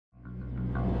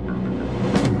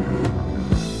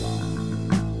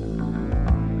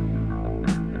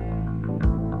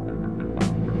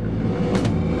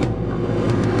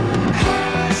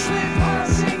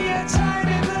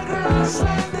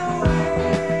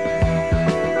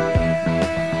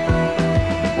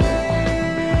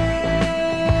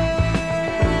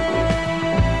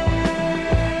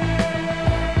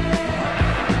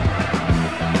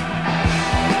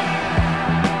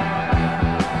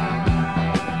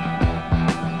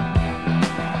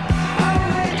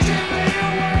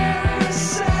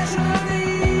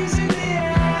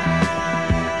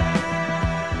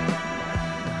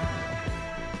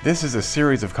This is a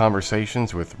series of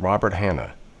conversations with Robert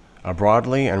Hanna, a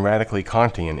broadly and radically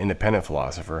Kantian independent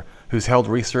philosopher who's held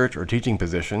research or teaching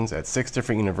positions at 6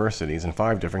 different universities in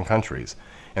 5 different countries,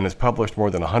 and has published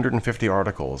more than 150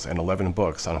 articles and 11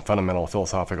 books on fundamental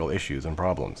philosophical issues and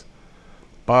problems.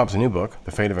 Bob's new book,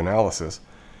 The Fate of Analysis,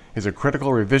 is a critical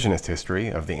revisionist history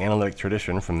of the analytic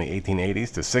tradition from the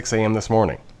 1880s to 6 a.m. this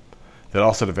morning, that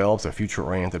also develops a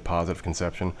future-oriented positive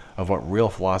conception of what real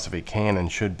philosophy can and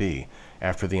should be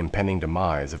after the impending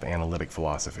demise of analytic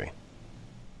philosophy.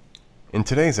 In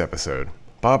today's episode,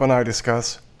 Bob and I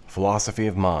discuss philosophy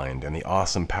of mind and the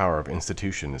awesome power of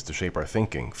institutions to shape our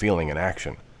thinking, feeling, and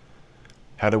action,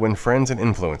 how to win friends and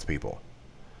influence people,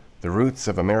 the roots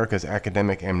of America's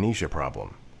academic amnesia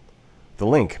problem, the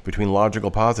link between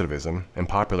logical positivism and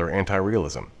popular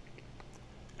anti-realism,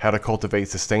 how to cultivate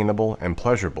sustainable and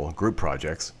pleasurable group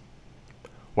projects,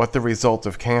 what the results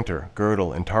of Cantor,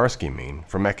 Gödel, and Tarski mean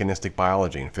for mechanistic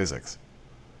biology and physics,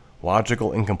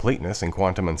 logical incompleteness and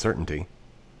quantum uncertainty,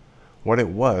 what it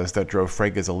was that drove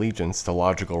Frege's allegiance to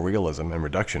logical realism and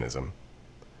reductionism,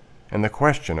 and the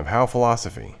question of how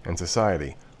philosophy and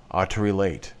society ought to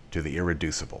relate to the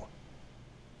irreducible.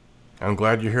 I'm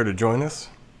glad you're here to join us,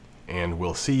 and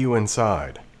we'll see you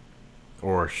inside.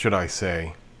 Or should I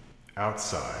say,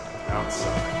 outside,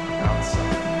 outside,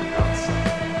 outside, outside.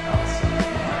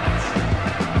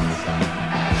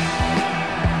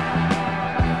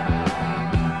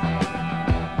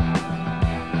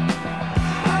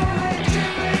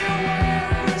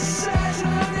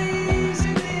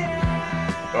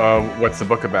 What's the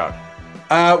book about?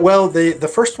 Well,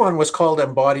 the first one was called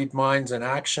Embodied Minds in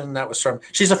Action. That was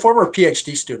she's a former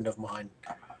PhD student of mine.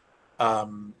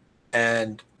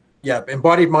 And yeah,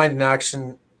 Embodied Mind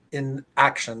in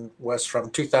Action was from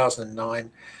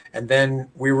 2009. And then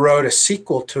we wrote a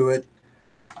sequel to it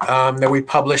that we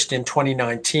published in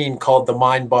 2019 called The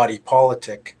Mind-Body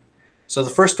Politic. So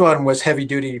the first one was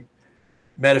heavy-duty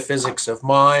metaphysics of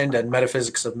mind and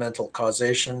metaphysics of mental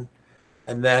causation.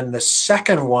 And then the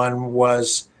second one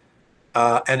was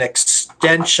an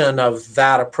extension of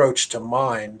that approach to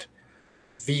mind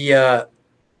via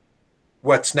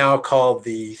what's now called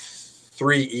the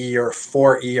 3E or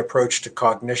 4E approach to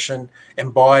cognition: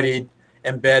 embodied,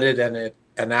 embedded,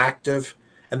 and active.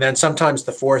 And then sometimes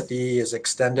the 4th E is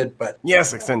extended, but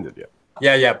yes, extended,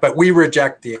 yeah. Yeah. But we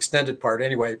reject the extended part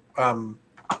anyway.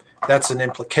 That's an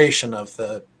implication of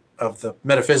the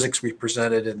metaphysics we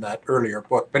presented in that earlier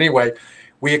book. But anyway,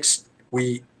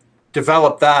 we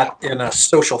developed that in a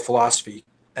social philosophy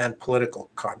and political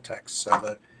context.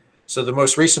 So the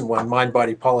most recent one, Mind,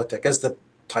 Body, Politic, as the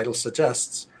title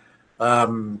suggests,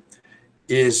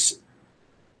 is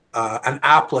an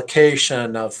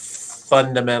application of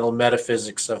fundamental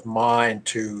metaphysics of mind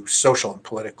to social and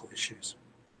political issues.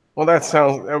 Well,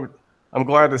 I'm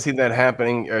glad to see that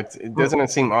happening. Doesn't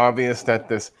it seem obvious that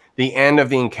the end of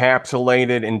the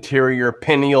encapsulated interior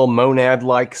pineal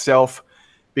monad-like self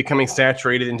becoming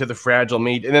saturated into the fragile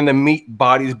meat, and then the meat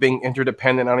bodies being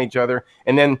interdependent on each other,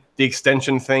 and then the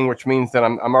extension thing, which means that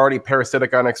I'm already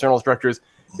parasitic on external structures,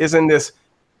 isn't this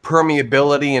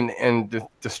permeability and the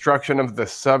destruction of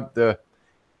the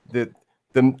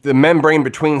membrane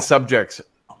between subjects,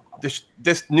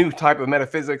 this new type of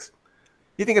metaphysics?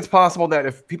 Do you think it's possible that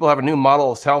if people have a new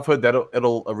model of selfhood, that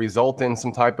it'll result in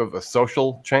some type of a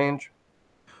social change?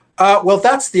 Well,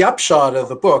 that's the upshot of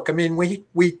the book. I mean, we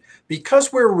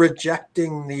because we're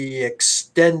rejecting the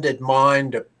extended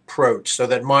mind approach, so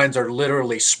that minds are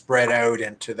literally spread out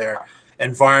into their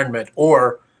environment,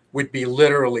 or would be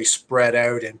literally spread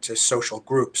out into social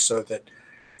groups, so that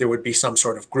there would be some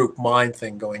sort of group mind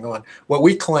thing going on. What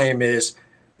we claim is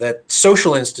that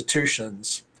social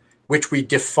institutions, which we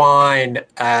define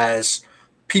as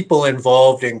people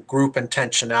involved in group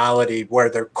intentionality, where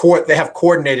they have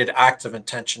coordinated acts of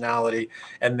intentionality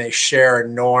and they share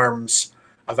norms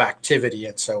of activity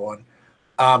and so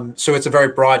on. So it's a very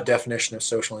broad definition of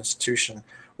social institution.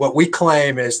 What we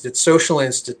claim is that social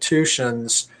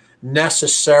institutions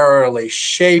necessarily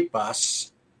shape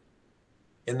us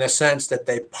in the sense that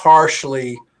they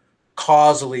partially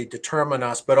causally determine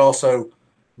us, but also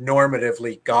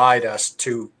normatively guide us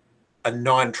to a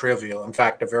non-trivial, in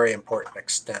fact, a very important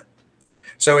extent.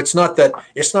 So it's not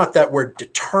that we're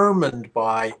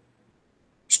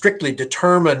strictly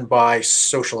determined by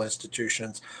social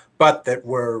institutions, but that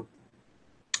we're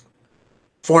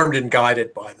formed and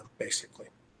guided by them, basically.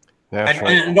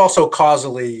 And also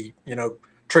causally,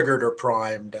 triggered or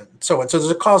primed and so on. So there's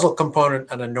a causal component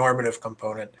and a normative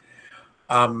component.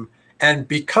 And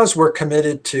because we're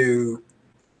committed to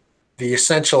the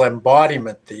essential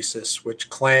embodiment thesis, which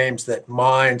claims that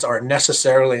minds are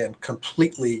necessarily and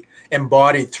completely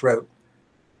embodied throughout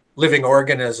living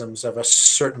organisms of a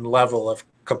certain level of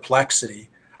complexity,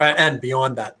 and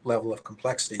beyond that level of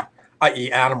complexity,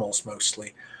 i.e. animals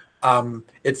mostly.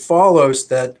 It follows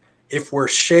that if we're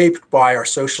shaped by our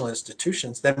social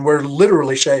institutions, then we're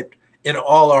literally shaped in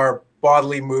all our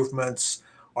bodily movements,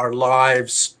 our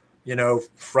lives,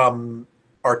 from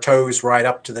our toes right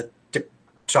up to the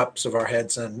tops of our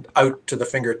heads and out to the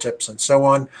fingertips and so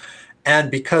on. And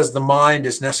because the mind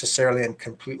is necessarily and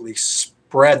completely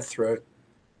spread throughout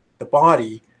the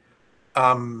body,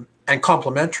 and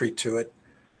complementary to it,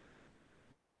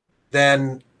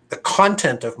 then the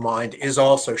content of mind is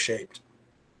also shaped.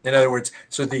 In other words,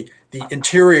 so the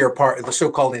interior part, the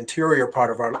so-called interior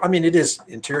part of our, I mean, it is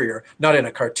interior, not in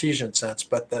a Cartesian sense,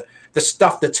 but the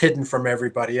stuff that's hidden from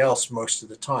everybody else most of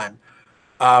the time,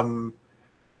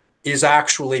 is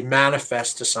actually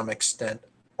manifest to some extent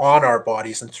on our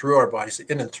bodies and through our bodies,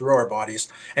 in and through our bodies.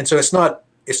 And so it's not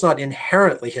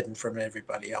inherently hidden from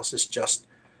everybody else. It's just,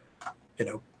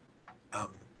 it's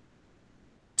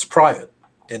private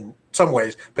in some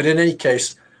ways. But in any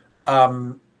case,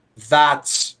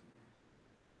 that's,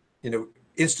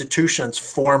 institutions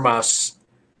form us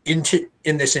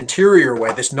in this interior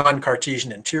way, this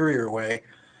non-Cartesian interior way,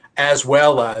 as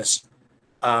well as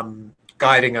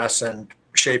guiding us and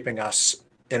shaping us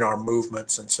in our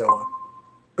movements and so on.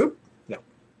 Oop, no.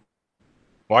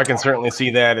 Well, I can certainly see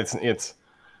that. It's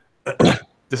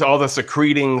just all the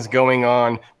secretings going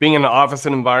on, being in an office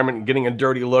environment, getting a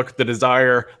dirty look, the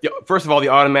desire, first of all, the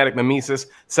automatic mimesis,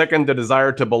 second, the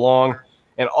desire to belong,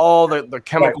 and all the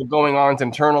chemical going on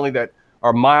internally that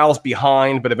are miles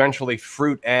behind, but eventually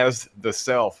fruit as the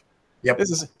self. Yep.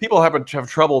 People have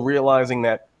trouble realizing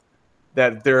that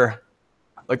their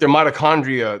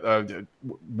mitochondria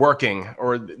working,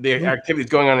 or the activities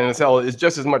going on in the cell, is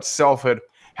just as much selfhood.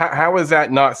 How is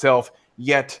that not self?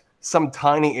 Yet some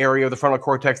tiny area of the frontal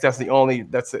cortex, that's the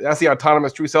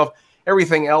autonomous true self.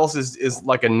 Everything else is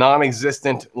like a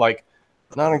non-existent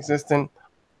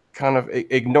kind of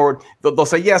ignored. They'll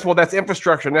say, yes, well, that's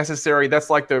infrastructure necessary. That's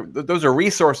like those are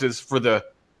resources for the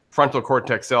frontal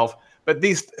cortex self. But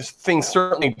these things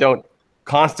certainly don't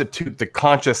constitute the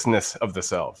consciousness of the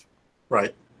self.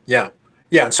 Right. Yeah.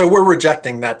 Yeah. So we're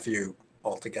rejecting that view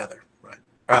altogether. Right.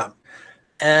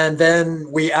 And then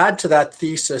we add to that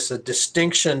thesis a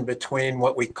distinction between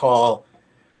what we call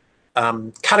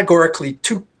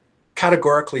two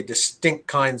categorically distinct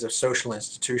kinds of social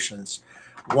institutions.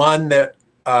 One that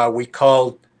we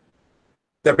call,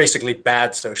 they're basically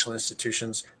bad social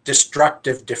institutions,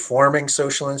 destructive, deforming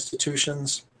social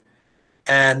institutions,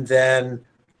 and then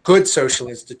good social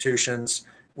institutions,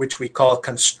 which we call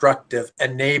constructive,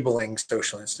 enabling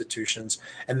social institutions.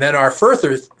 And then our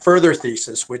further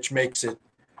thesis, which makes it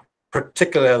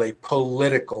particularly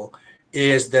political,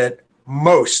 is that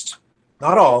most,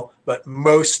 not all, but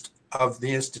most of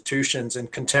the institutions in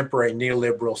contemporary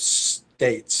neoliberal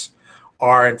states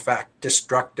are in fact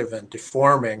destructive and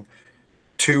deforming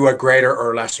to a greater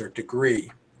or lesser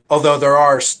degree. Although there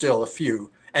are still a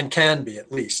few, and can be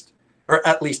at least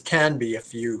can be a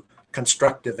few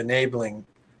constructive, enabling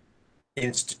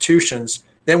institutions.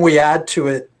 Then we add to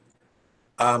it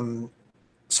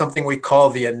something we call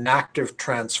the enactive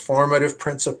transformative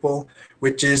principle,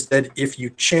 which is that if you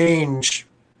change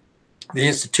the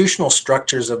institutional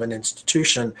structures of an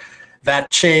institution,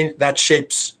 that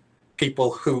shapes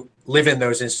people who live in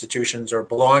those institutions or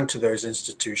belong to those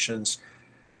institutions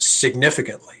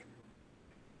significantly.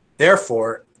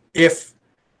 Therefore, if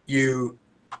you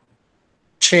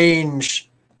change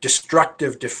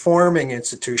destructive, deforming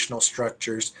institutional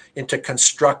structures into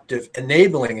constructive,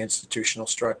 enabling institutional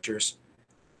structures,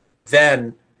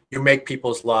 then you make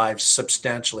people's lives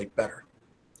substantially better.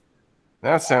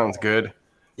 That sounds good.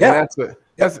 Yeah, and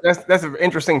that's an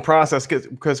interesting process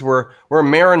because we're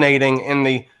marinating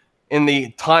in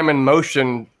the time and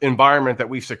motion environment that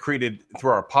we've secreted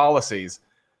through our policies.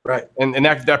 right. And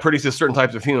that produces certain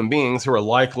types of human beings who are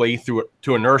likely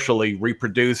to inertially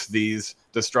reproduce these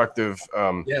destructive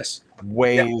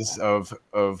ways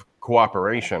of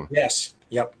cooperation. Yes.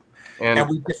 Yep. And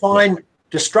we define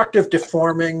destructive,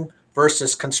 deforming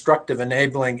versus constructive,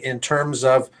 enabling in terms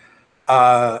of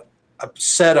a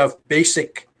set of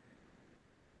basic,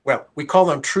 well, we call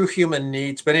them true human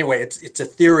needs, but anyway, it's a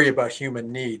theory about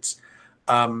human needs.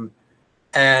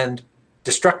 And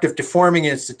destructive, deforming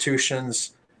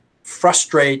institutions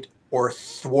frustrate or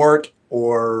thwart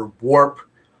or warp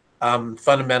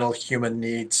fundamental human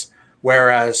needs,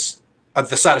 whereas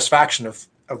the satisfaction of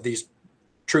these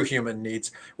true human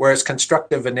needs, whereas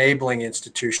constructive, enabling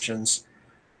institutions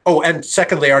Oh, and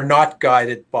secondly, are not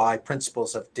guided by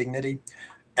principles of dignity.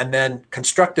 And then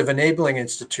constructive enabling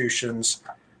institutions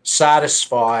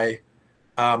satisfy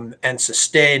and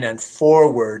sustain and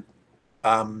forward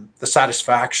the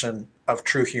satisfaction of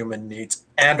true human needs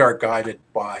and are guided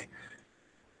by,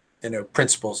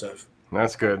 principles of.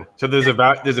 That's good. So there's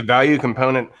a value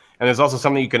component, and there's also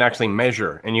something you can actually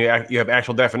measure, and you have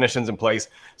actual definitions in place,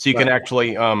 so you can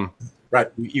actually Right.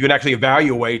 you can actually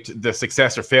evaluate the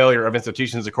success or failure of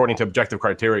institutions according to objective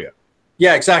criteria.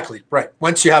 Yeah, exactly. Right.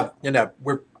 Once you have,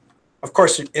 we're, of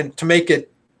course, to make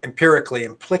it empirically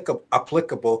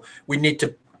applicable, we need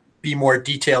to be more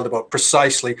detailed about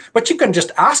precisely, but you can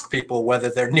just ask people whether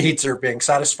their needs are being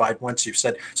satisfied once you've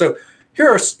said, so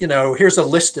here's a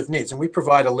list of needs, and we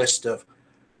provide a list of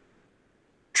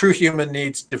true human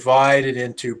needs divided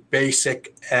into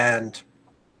basic and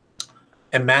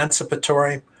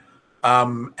emancipatory.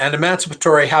 And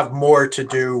emancipatory have more to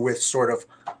do with sort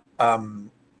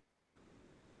of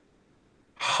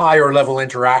higher level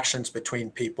interactions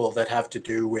between people that have to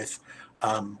do with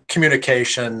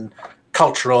communication,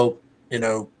 cultural,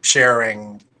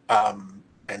 sharing,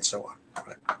 and so on.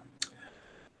 Right.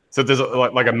 So there's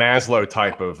like a Maslow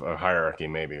type of hierarchy,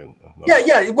 maybe.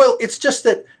 Yeah. Well, it's just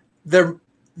that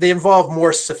they involve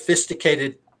more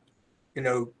sophisticated,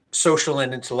 social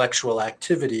and intellectual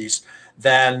activities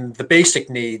than the basic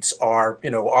needs are.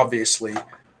 Obviously,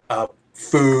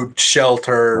 food,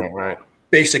 shelter, right.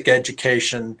 Basic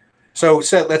education. So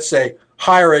let's say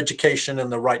higher education done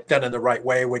in the right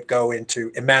way would go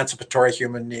into emancipatory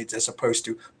human needs as opposed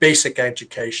to basic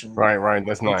education. Right.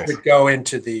 That's nice. Would go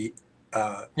into the,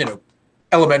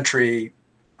 elementary,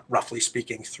 roughly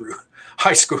speaking, through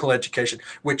high school education,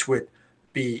 which would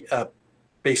be a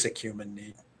basic human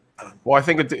need. Well, I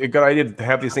think it's a good idea to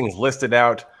have these things listed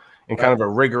out in kind of a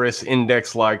rigorous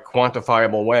index-like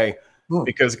quantifiable way,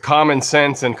 because common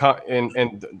sense and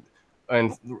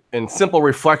simple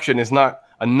reflection is not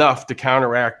enough to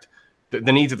counteract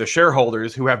the needs of the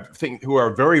shareholders who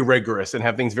are very rigorous and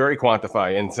have things very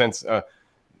quantified. And since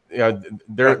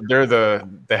they're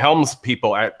the helms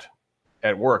people at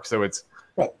work, so it's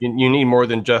you need more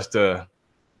than just a.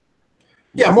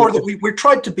 Yeah, more that we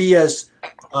tried to be as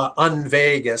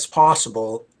unvague as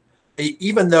possible,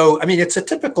 even though, it's a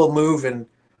typical move in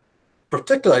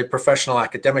particularly professional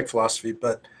academic philosophy,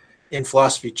 but in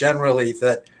philosophy generally,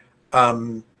 that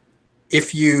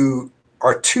if you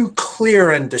are too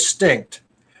clear and distinct,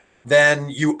 then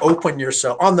you open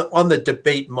yourself on the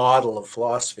debate model of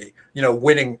philosophy,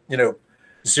 winning,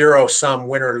 zero-sum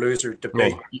winner-loser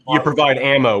debate. You provide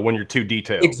ammo when you're too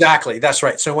detailed. Exactly, that's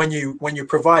right. So when you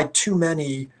provide too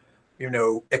many,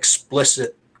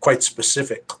 explicit, quite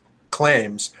specific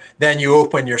claims, then you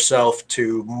open yourself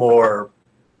to more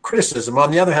criticism. On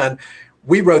the other hand,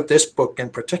 we wrote this book in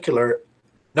particular,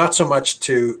 not so much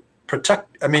to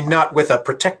protect, not with a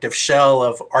protective shell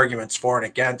of arguments for and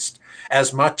against,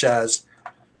 as much as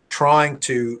trying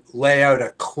to lay out a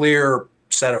clear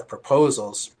set of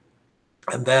proposals,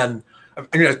 and then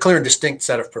a clear and distinct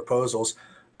set of proposals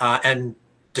and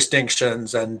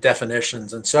distinctions and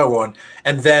definitions and so on,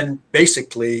 and then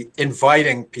basically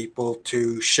inviting people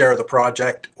to share the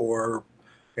project or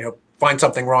find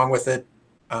something wrong with it.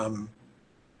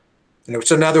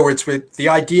 So in other words, the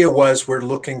idea was we're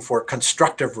looking for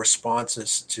constructive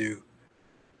responses to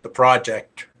the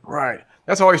project. Right.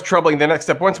 That's always troubling. The next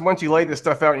step, once you lay this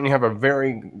stuff out and you have a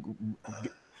very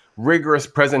rigorous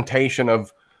presentation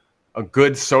of a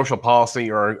good social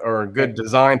policy or a good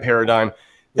design paradigm,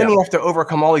 then you have to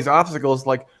overcome all these obstacles,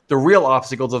 like the real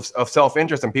obstacles of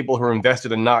self-interest and people who are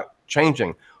invested in not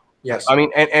changing. Yes.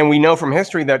 And we know from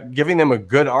history that giving them a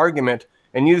good argument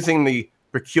and using the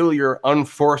peculiar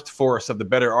unforced force of the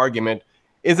better argument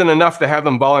isn't enough to have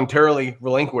them voluntarily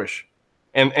relinquish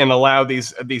and allow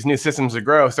these new systems to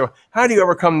grow. So how do you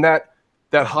overcome that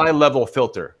high level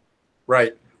filter?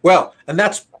 Right. Well, and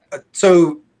that's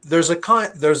so there's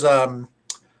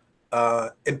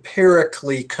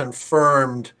empirically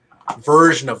confirmed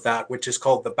version of that, which is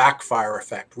called the backfire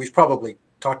effect. We've probably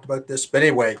talked about this, but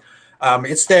anyway,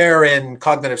 it's there in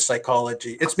cognitive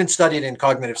psychology. It's been studied in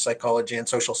cognitive psychology and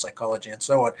social psychology and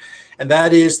so on. And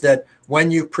that is that when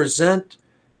you present,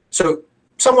 so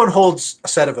someone holds a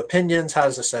set of opinions,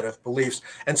 has a set of beliefs,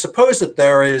 and suppose that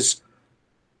there is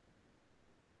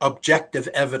objective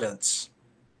evidence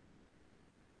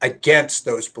against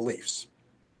those beliefs.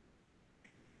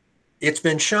 It's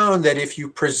been shown that if you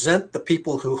present the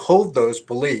people who hold those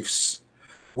beliefs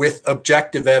with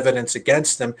objective evidence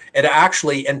against them, it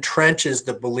actually entrenches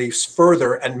the beliefs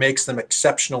further and makes them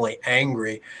exceptionally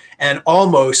angry and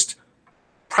almost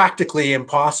practically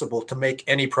impossible to make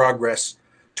any progress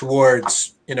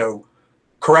towards,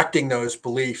 correcting those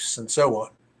beliefs and so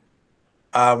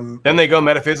on. Then they go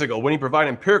metaphysical. When you provide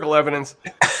empirical evidence,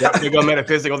 they go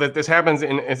metaphysical. That this happens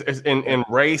in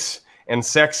race and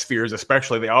sex spheres,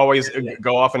 especially. They always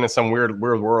go off into some weird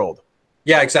world.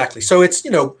 Yeah, exactly. So it's,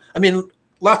 I mean,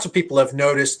 lots of people have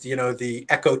noticed, the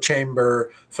echo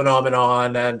chamber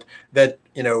phenomenon, and that,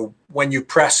 when you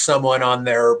press someone on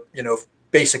their,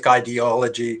 basic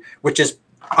ideology, which is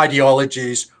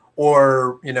ideologies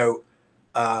or,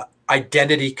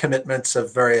 identity commitments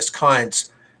of various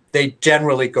kinds, they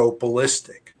generally go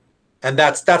ballistic. And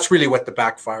that's really what the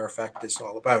backfire effect is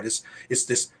all about, is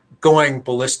this going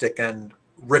ballistic and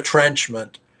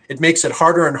retrenchment. It makes it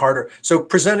harder and harder. So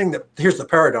here's the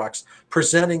paradox,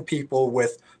 presenting people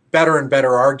with better and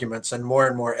better arguments and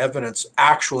more evidence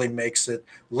actually makes it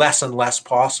less and less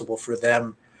possible for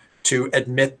them to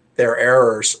admit their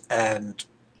errors and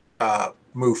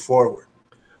move forward.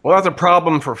 Well, that's a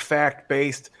problem for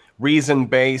fact-based,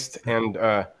 reason-based,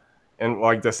 and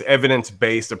like this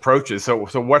evidence-based approaches. So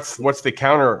what's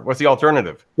the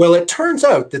alternative? Well, it turns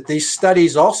out that these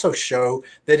studies also show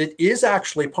that it is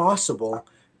actually possible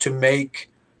to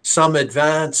make some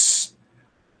advance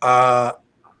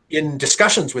in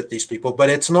discussions with these people, but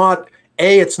it's not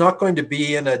going to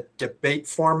be in a debate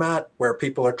format where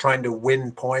people are trying to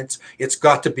win points. It's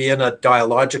got to be in a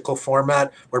dialogical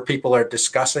format where people are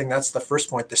discussing. That's the first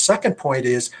point. The second point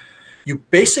is you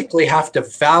basically have to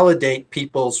validate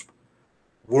people's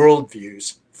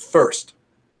worldviews first,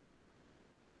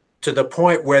 to the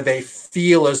point where they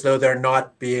feel as though they're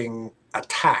not being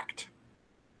attacked.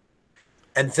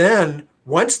 And then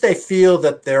once they feel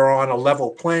that they're on a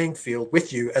level playing field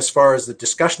with you as far as the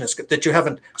discussion is, that you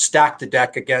haven't stacked the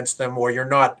deck against them, or you're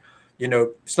not,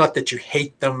 it's not that you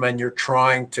hate them and you're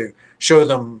trying to show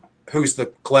them who's the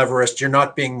cleverest, you're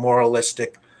not being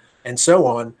moralistic and so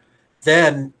on,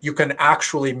 then you can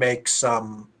actually make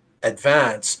some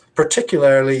advance,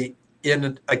 particularly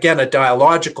in, again, a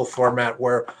dialogical format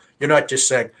where you're not just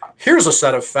saying, here's a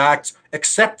set of facts,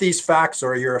 accept these facts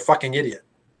or you're a fucking idiot.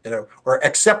 Or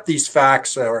accept these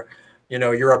facts, or,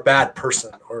 you're a bad person,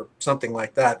 or something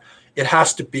like that. It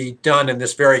has to be done in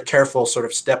this very careful sort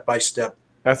of step-by-step.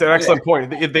 That's an excellent point.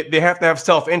 They have to have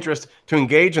self-interest to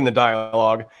engage in the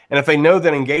dialogue. And if they know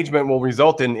that engagement will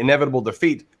result in inevitable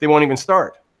defeat, they won't even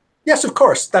start. Yes, of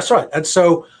course. That's right. And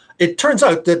so it turns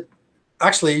out that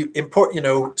actually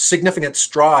important, significant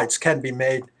strides can be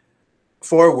made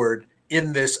forward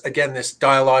in this, again, this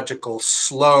dialogical,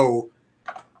 slow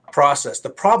process. The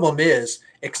problem is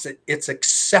it's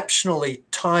exceptionally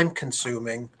time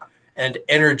consuming and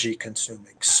energy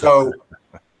consuming. So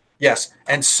yes.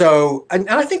 And so, and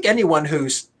I think anyone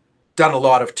who's done a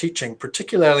lot of teaching,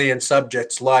 particularly in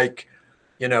subjects like,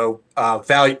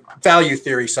 value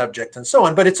theory subject and so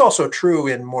on, but it's also true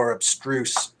in more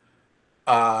abstruse,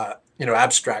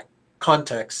 abstract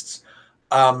contexts.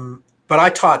 But I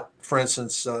taught, for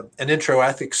instance, an intro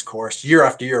ethics course year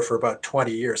after year for about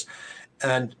 20 years.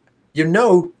 And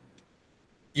you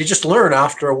just learn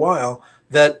after a while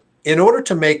that in order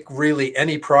to make really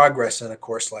any progress in a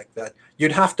course like that,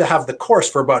 you'd have to have the course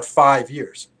for about 5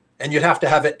 years. And you'd have to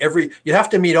have it you'd have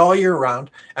to meet all year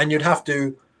round, and you'd have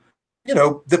to,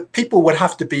 the people would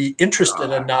have to be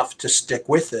interested enough to stick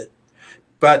with it.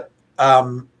 But,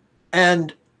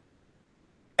 and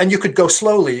you could go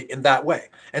slowly in that way.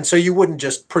 And so you wouldn't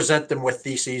just present them with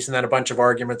theses and then a bunch of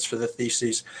arguments for the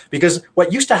theses. Because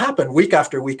what used to happen week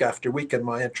after week after week in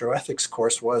my intro ethics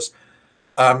course was,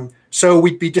 so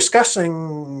we'd be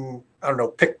discussing,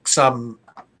 pick some,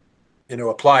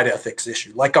 applied ethics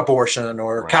issue, like abortion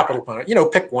or capital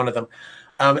punishment, pick one of them.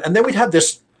 And then we'd have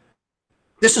this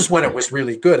is when it was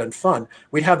really good and fun.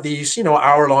 We'd have these,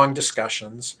 hour-long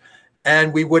discussions.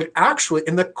 And we would actually,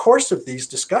 in the course of these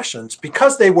discussions,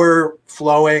 because they were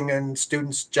flowing and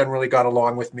students generally got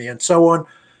along with me and so on,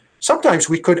 sometimes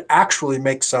we could actually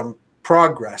make some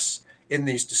progress in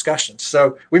these discussions.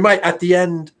 So we might, at the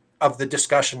end of the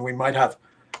discussion, we might have,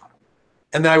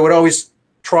 and I would always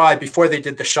try, before they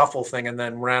did the shuffle thing and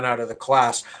then ran out of the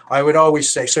class, I would always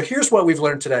say, so here's what we've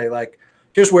learned today, like,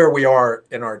 here's where we are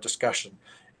in our discussion.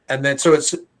 And then, so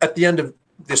it's at the end of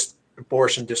this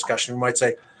abortion discussion, we might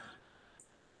say,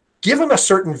 given a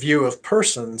certain view of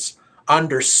persons,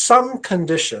 under some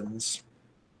conditions,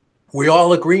 we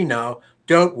all agree now,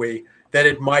 don't we, that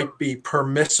it might be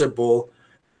permissible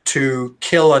to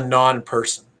kill a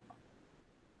non-person.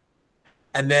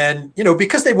 And then,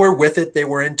 because they were with it, they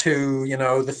were into,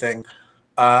 the thing.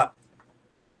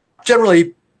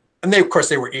 Generally, and of course,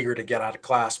 they were eager to get out of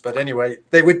class. But anyway,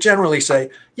 they would generally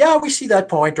say, yeah, we see that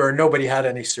point, or nobody had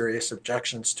any serious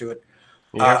objections to it.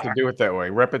 You have to do it that way.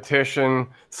 Repetition,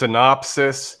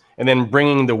 synopsis, and then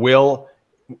bringing the will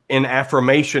in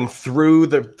affirmation through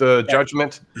the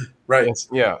judgment. Right.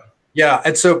 Yeah. Yeah.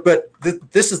 And so, but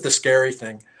this is the scary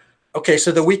thing. Okay,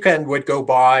 so the weekend would go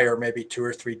by, or maybe 2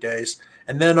 or 3 days.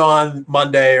 And then on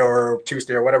Monday or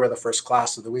Tuesday or whatever the first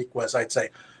class of the week was, I'd say,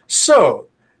 so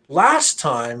last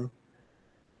time,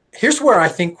 here's where I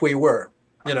think we were,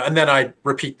 and then I'd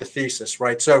repeat the thesis,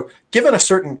 right? So given a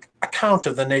certain account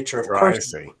of the nature of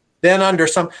person, then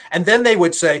and then they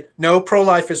would say, no,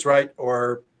 pro-life is right,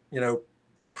 or,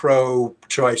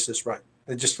 pro-choice is right.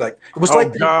 Just like it was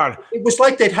it was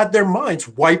like they'd had their minds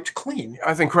wiped clean.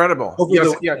 That's incredible.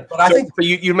 Yeah. But I think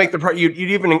you make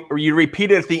you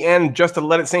repeat it at the end just to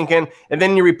let it sink in, and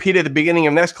then you repeat it at the beginning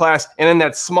of next class, and in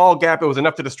that small gap, it was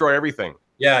enough to destroy everything.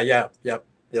 Yeah. Yeah,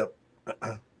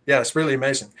 it's really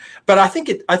amazing. But I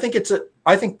think I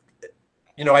didn't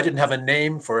have a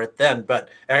name for it then, but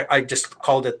I just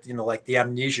called it like the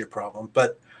amnesia problem.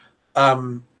 But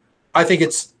I think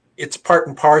it's part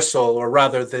and parcel, or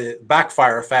rather the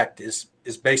backfire effect is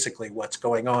basically what's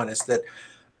going on, is that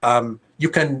you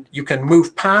can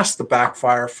move past the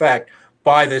backfire effect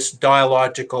by this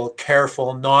dialogical,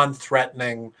 careful,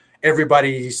 non-threatening,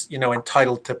 everybody's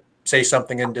entitled to say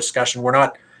something in discussion.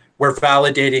 We're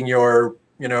validating your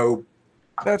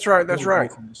that's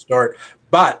right from the start.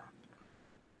 But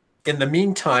in the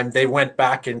meantime, they went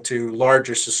back into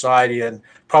larger society, and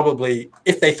probably,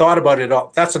 if they thought about it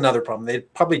all, that's another problem. They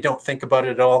probably don't think about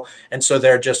it at all, and so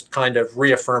they're just kind of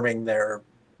reaffirming their,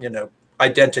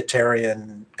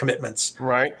 identitarian commitments.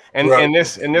 Right, and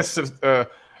this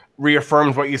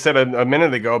reaffirms what you said a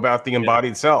minute ago about the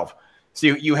embodied self. So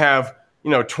you have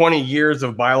 20 years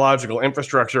of biological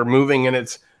infrastructure moving in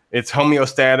its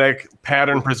homeostatic,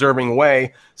 pattern-preserving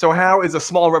way. So how is a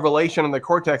small revelation in the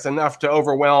cortex enough to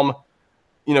overwhelm,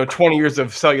 20 years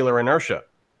of cellular inertia?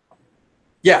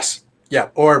 Yes. Yeah.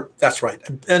 Or that's right.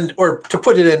 Or to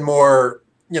put it in more,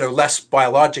 less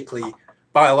biological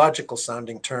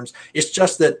sounding terms, it's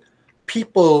just that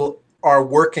people are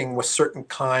working with certain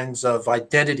kinds of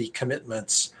identity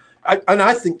commitments.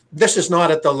 I think this is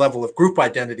not at the level of group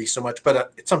identity so much,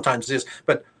 but it sometimes is.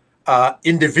 But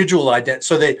individual identity.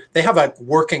 So they have a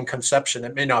working conception.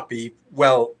 It may not be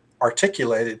well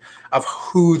articulated of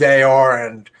who they are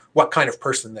and what kind of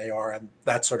person they are and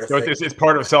that sort of thing. So it's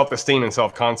part of self-esteem and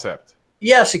self-concept.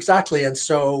 Yes, exactly. And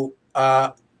so,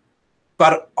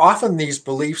 but often these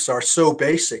beliefs are so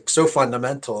basic, so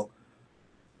fundamental,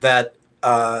 that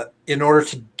in order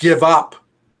to give up,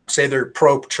 say, their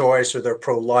pro-choice or their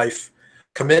pro-life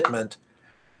commitment,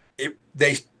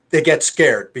 they get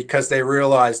scared because they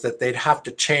realize that they'd have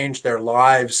to change their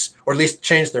lives, or at least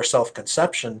change their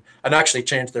self-conception, and actually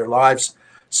change their lives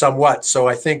somewhat. So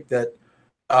I think that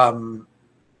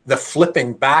the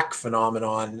flipping back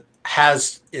phenomenon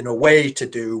has, in a way, to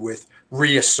do with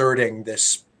reasserting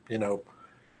this,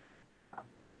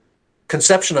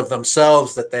 conception of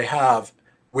themselves that they have,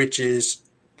 which is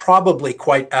probably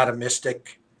quite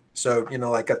atomistic. So,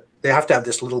 they have to have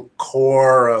this little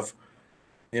core of,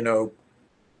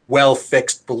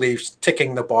 well-fixed beliefs,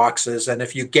 ticking the boxes. And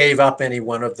if you gave up any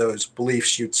one of those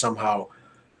beliefs, you'd somehow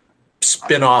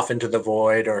spin off into the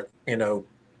void, or,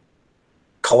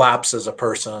 collapse as a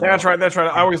person. That's right.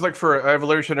 I always look for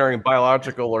evolutionary,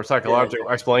 biological, or psychological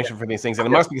explanation for these things. And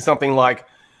it must be something like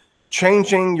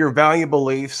changing your value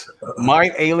beliefs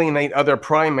might alienate other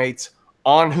primates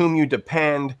on whom you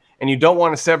depend, and you don't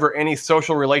want to sever any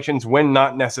social relations when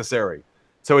not necessary.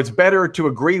 So it's better to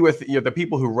agree with the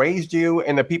people who raised you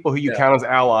and the people who you count as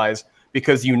allies,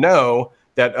 because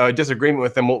that disagreement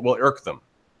with them will irk them.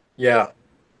 Yeah.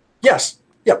 Yes.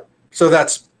 Yep. So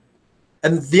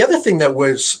and the other thing that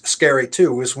was scary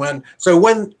too was when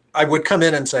I would come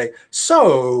in and say,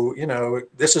 so,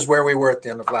 this is where we were at the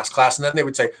end of last class. And then they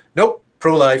would say, nope,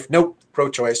 pro-life, nope,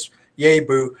 pro-choice, yay,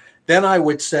 boo. Then I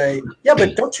would say, yeah,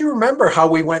 but don't you remember how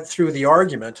we went through the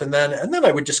argument? And then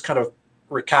I would just kind of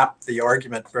recap the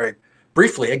argument very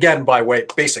briefly, again,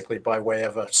 basically by way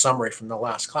of a summary from the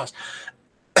last class.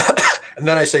 And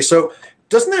then I say, so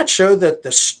doesn't that show that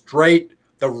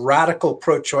the radical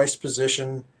pro-choice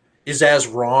position is as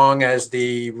wrong as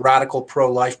the radical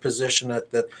pro-life position,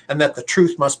 and that the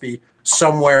truth must be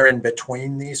somewhere in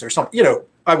between these, or something,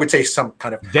 I would say some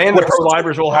kind of... Then the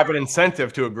pro-lifers will have an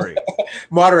incentive to agree.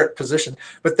 Moderate position.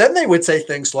 But then they would say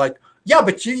things like, yeah,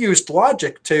 but you used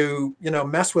logic to,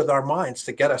 mess with our minds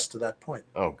to get us to that point.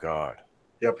 Oh, God.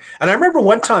 Yep. And I remember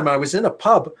one time I was in a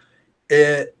pub,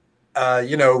 in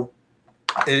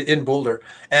Boulder,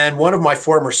 and one of my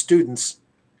former students,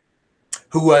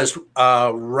 who was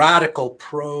radical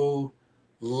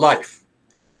pro-life,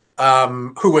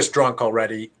 who was drunk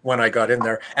already when I got in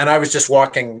there. And I was just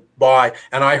walking by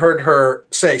and I heard her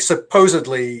say,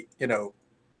 supposedly, you know,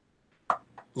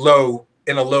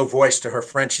 in a low voice to her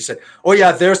friend, she said, "Oh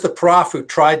yeah, there's the prof who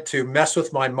tried to mess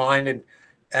with my mind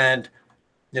and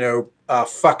you know,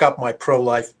 fuck up my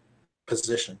pro-life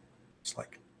position." It's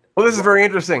like, well, this is very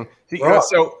interesting.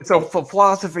 So for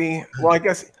philosophy, well, I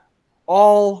guess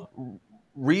all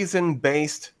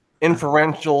reason-based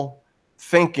inferential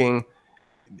thinking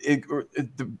it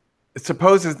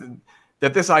supposes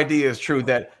that this idea is true,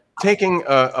 that taking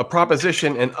a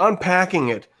proposition and unpacking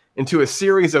it into a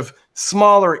series of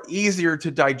smaller, easier to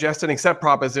digest and accept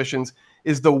propositions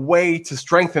is the way to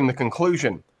strengthen the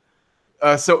conclusion.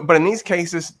 But in these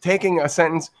cases, taking a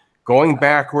sentence, going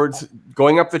backwards,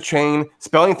 going up the chain,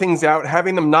 spelling things out,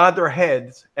 having them nod their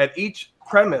heads at each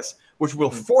premise, which will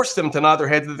force them to nod their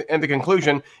heads at the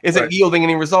conclusion, isn't yielding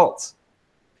any results.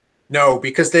 No,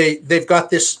 because they've got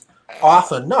this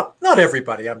often, not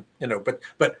everybody, you know,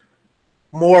 but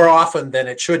more often than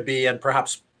it should be, and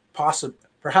perhaps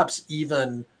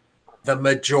even the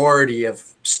majority of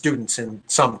students in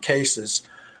some cases,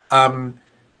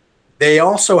 they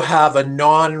also have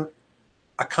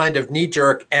a kind of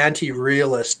knee-jerk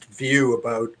anti-realist view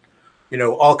about, you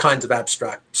know, all kinds of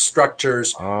abstract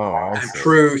structures and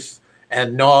truth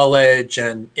and knowledge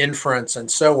and inference and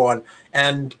so on.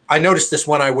 And I noticed this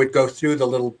when I would go through the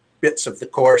little bits of the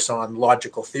course on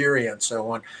logical theory and so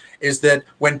on, is that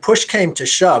when push came to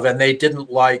shove and they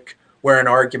didn't like where an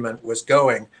argument was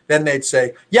going, then they'd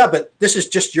say, yeah, but this is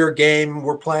just your game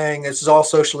we're playing. This is all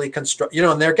socially constructed, you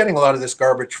know, and they're getting a lot of this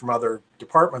garbage from other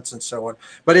departments and so on.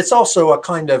 But it's also a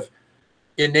kind of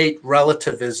innate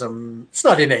relativism. It's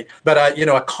not innate, but you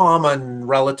know, a common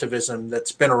relativism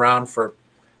that's been around for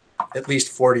at least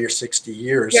 40 or 60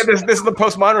 years. Yeah, this is the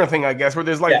postmodern thing, I guess, where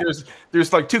there's like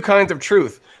there's like two kinds of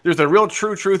truth. There's the real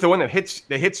true truth, the one that hits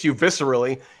you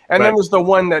viscerally, and then there's the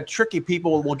one that tricky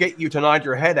people will get you to nod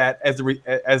your head at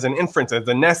as an inference, as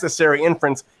a necessary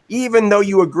inference, even though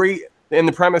you agree in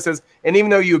the premises, and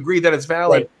even though you agree that it's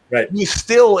valid, you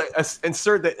still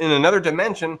insert that in another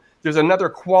dimension. There's another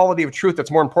quality of truth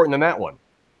that's more important than that one.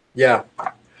 Yeah,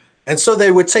 and so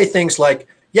they would say things like,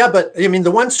 yeah, but I mean,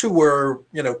 the ones who were,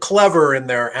 you know, clever in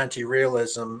their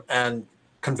anti-realism and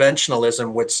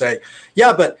conventionalism would say,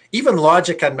 yeah, but even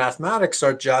logic and mathematics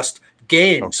are just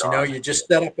games. You know, you just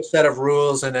set up a set of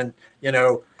rules and then, you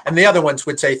know, and the other ones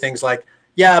would say things like,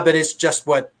 yeah, but it's just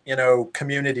what, you know,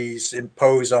 communities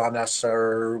impose on us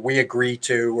or we agree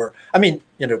to, or, I mean,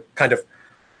 you know, kind of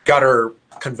gutter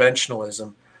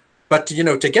conventionalism. But, you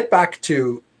know, to get back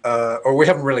to, or we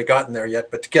haven't really gotten there yet,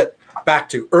 but to get back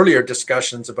to earlier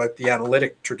discussions about the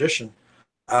analytic tradition,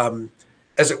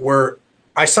 as it were,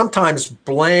 I sometimes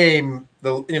blame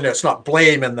the, you know, it's not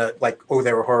blame in the like, oh,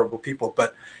 they were horrible people,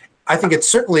 but I think it's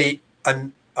certainly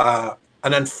an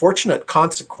unfortunate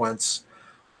consequence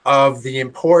of the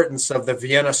importance of the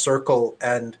Vienna Circle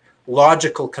and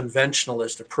logical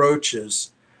conventionalist approaches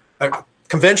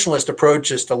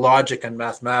to logic and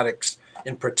mathematics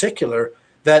in particular,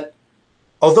 that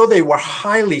although they were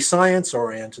highly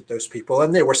science-oriented, those people,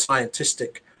 and they were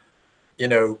scientistic, you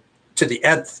know, to the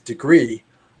nth degree,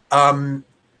 the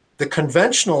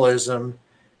conventionalism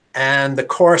and the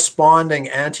corresponding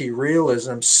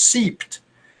anti-realism seeped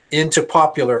into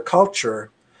popular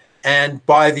culture. And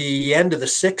by the end of the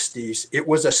 60s, it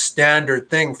was a standard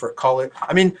thing for college.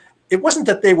 I mean, it wasn't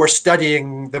that they were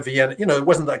studying the Vienna, you know, it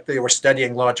wasn't like they were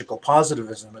studying logical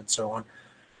positivism and so on,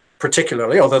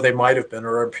 particularly, although they might have been,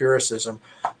 or empiricism,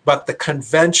 but the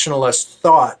conventionalist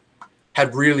thought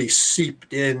had really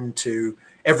seeped into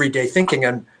everyday thinking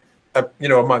and, you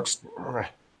know, amongst,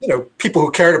 you know, people who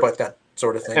cared about that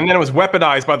sort of thing. And then it was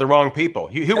weaponized by the wrong people.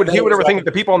 Who would ever think that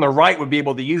the people on the right would be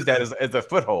able to use that as a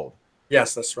foothold?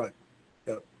 Yes, that's right.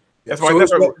 Yeah. That's So why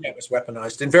it was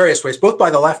weaponized in various ways, both by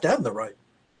the left and the right.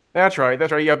 That's right.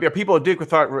 That's right. Yeah, people at Duke who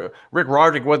thought Rick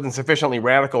Roderick wasn't sufficiently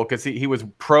radical because he was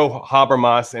pro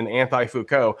Habermas and anti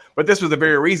Foucault. But this was the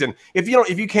very reason. If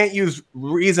you can't use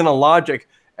reason and logic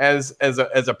as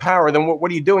a power, then what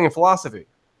are you doing in philosophy?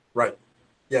 Right.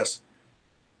 Yes.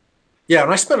 Yeah,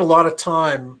 and I spent a lot of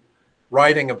time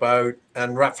writing about,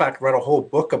 and in fact read a whole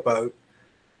book about,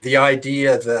 the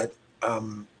idea that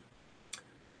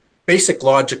basic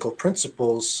logical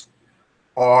principles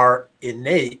are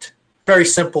innate. Very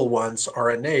simple ones are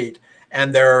innate,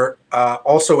 and they're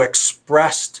also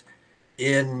expressed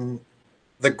in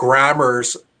the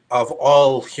grammars of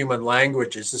all human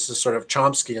languages. This is sort of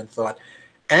Chomskyan thought,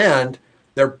 and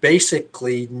they're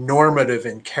basically normative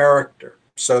in character.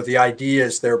 So the idea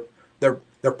is they're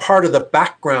They're part of the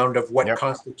background of what Yep.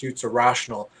 constitutes a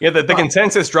rational. Yeah, the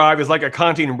consensus drive is like a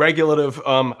Kantian regulative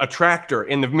attractor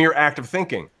in the mere act of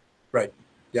thinking. Right.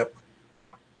 Yep.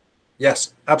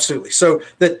 Yes, absolutely. So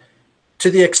that to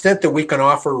the extent that we can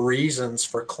offer reasons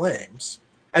for claims,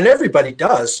 and everybody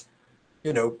does,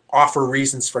 offer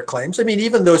reasons for claims. I mean,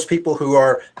 even those people who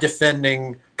are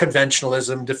defending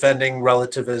conventionalism, defending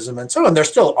relativism, and so on, they're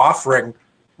still offering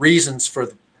reasons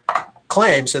for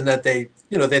claims, and that they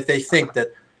think that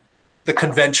the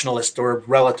conventionalist or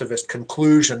relativist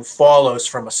conclusion follows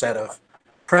from a set of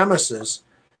premises.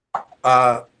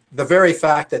 The very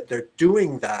fact that they're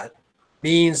doing that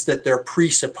means that they're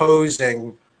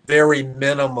presupposing very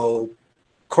minimal,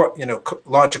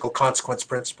 logical consequence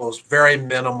principles, very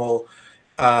minimal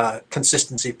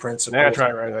consistency principles. That's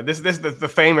right. This is the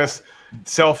famous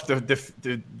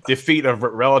self-defeat of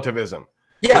relativism.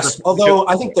 Yes, although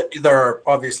I think that there are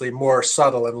obviously more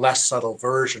subtle and less subtle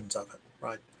versions of it,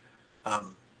 right?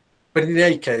 But in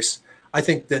any case, I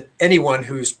think that anyone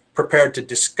who's prepared to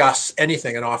discuss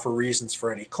anything and offer reasons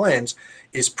for any claims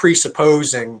is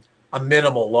presupposing a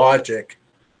minimal logic,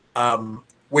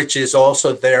 which is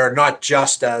also there not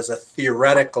just as a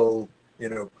theoretical,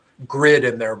 grid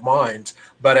in their minds,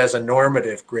 but as a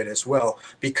normative grid as well,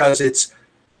 because it's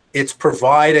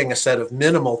providing a set of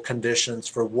minimal conditions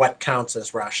for what counts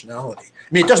as rationality.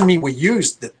 I mean, it doesn't mean we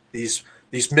use these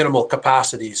minimal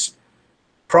capacities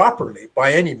properly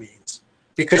by any means,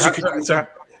 because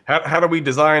how do we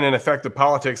design an effective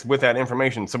politics with that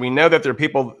information? So we know that there are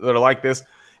people that are like this,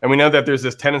 and we know that there's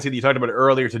this tendency that you talked about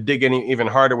earlier to dig in even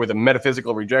harder with a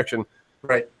metaphysical rejection.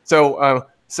 Right. So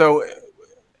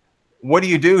what do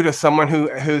you do to someone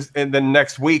who's in the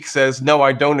next week says, no,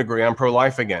 I don't agree, I'm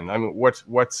pro-life again? I mean, what's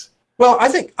well, I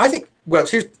think well,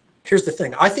 here's the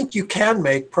thing. I think you can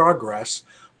make progress,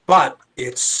 but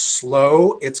it's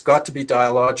slow. It's got to be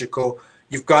dialogical.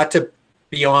 You've got to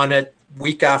be on it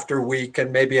week after week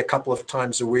and maybe a couple of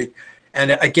times a week.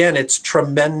 And again, it's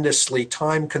tremendously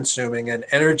time consuming and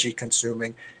energy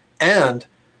consuming. And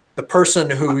the person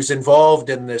who's involved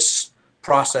in this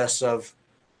process of,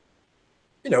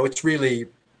 it's really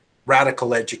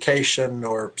radical education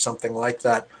or something like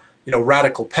that,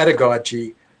 radical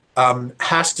pedagogy,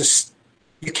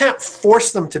 you can't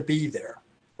force them to be there,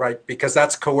 right? Because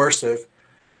that's coercive.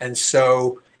 And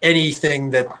so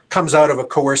anything that comes out of a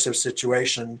coercive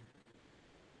situation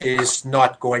is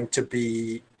not going to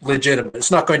be legitimate.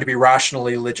 It's not going to be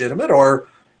rationally legitimate or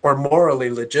morally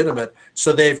legitimate.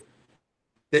 So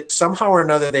that somehow or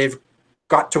another, they've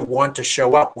got to want to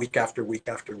show up week after week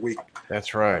after week.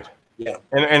 That's right. Yeah.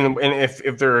 And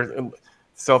if their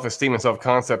self-esteem and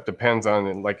self-concept depends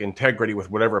on like integrity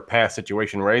with whatever past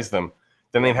situation raised them,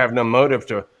 then they'd have no motive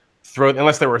to throw,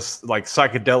 unless they were like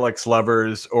psychedelics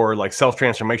lovers or like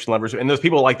self-transformation lovers. And those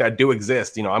people like that do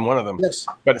exist. I'm one of them. Yes.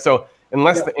 But so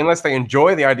unless they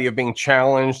enjoy the idea of being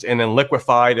challenged and then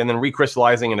liquefied and then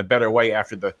recrystallizing in a better way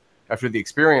after the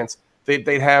experience, they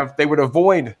would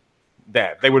avoid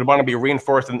that. They would want to be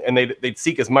reinforced, and they'd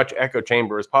seek as much echo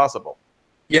chamber as possible.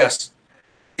 Yes.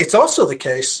 It's also the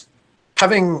case,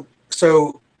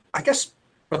 so I guess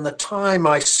from the time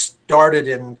I started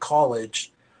in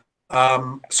college,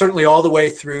 certainly all the way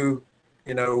through,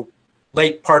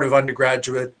 late part of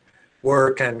undergraduate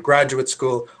work and graduate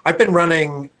school, I've been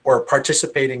running or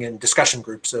participating in discussion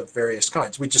groups of various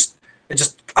kinds. It's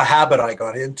just a habit I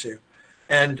got into.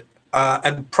 And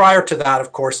prior to that,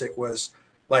 of course, it was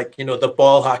like, the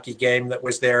ball hockey game that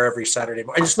was there every Saturday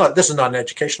morning. This is not an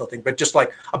educational thing, but just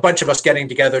like a bunch of us getting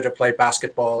together to play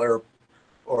basketball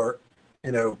or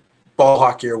ball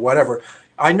hockey or whatever.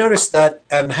 I noticed that,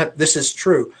 and this is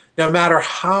true, no matter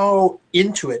how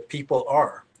into it people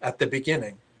are at the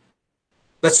beginning,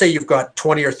 let's say you've got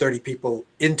 20 or 30 people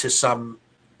into some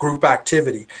group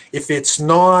activity, if it's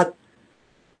not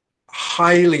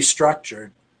highly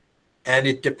structured and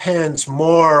it depends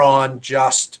more on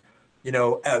just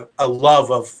a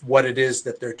love of what it is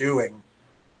that they're doing,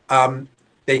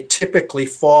 they typically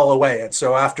fall away. And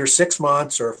so after 6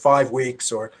 months or 5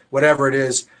 weeks or whatever it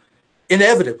is,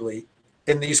 inevitably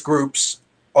in these groups,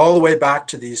 all the way back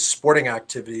to these sporting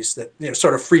activities that,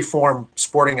 sort of free-form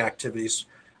sporting activities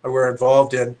we're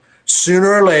involved in,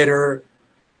 sooner or later,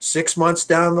 6 months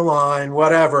down the line,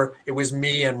 whatever, it was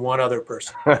me and one other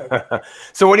person.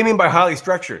 So what do you mean by highly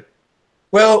structured?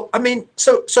 Well, I mean,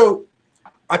 so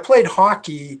I played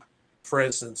hockey, for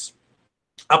instance,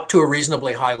 up to a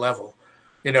reasonably high level,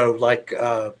 like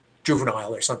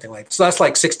juvenile or something like that. So that's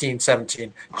like 16,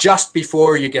 17, just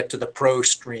before you get to the pro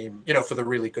stream, for the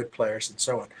really good players and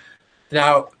so on.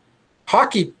 Now,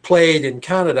 hockey played in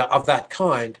Canada of that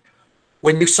kind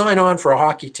when you sign on for a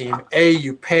hockey team, A,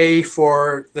 you pay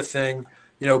for the thing,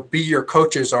 B, your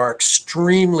coaches are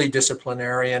extremely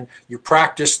disciplinarian. You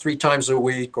practice 3 times a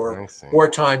week or 4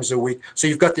 times a week. So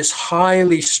you've got this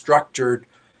highly structured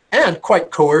and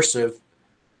quite coercive,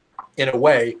 in a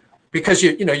way, because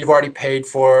you've already paid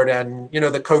for it, and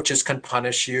the coaches can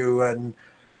punish you. And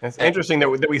it's interesting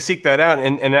that we seek that out,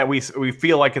 and that we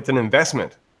feel like it's an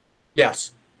investment.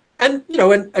 Yes, and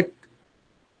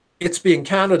it's being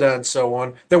Canada and so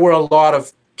on. There were a lot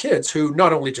of kids who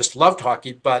not only just loved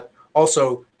hockey, but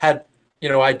also had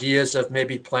ideas of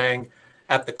maybe playing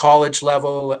at the college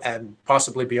level and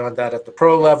possibly beyond that at the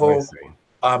pro level.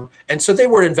 And so they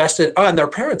were invested, and their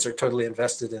parents are totally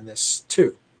invested in this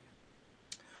too.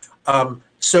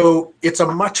 So it's a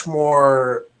much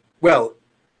more,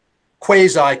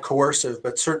 quasi-coercive,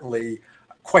 but certainly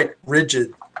quite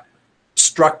rigid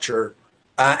structure.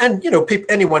 And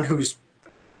anyone who's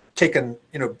taken,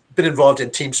 been involved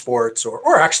in team sports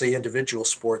or actually individual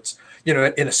sports,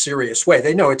 in a serious way,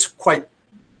 they know it's quite,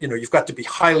 you've got to be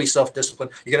highly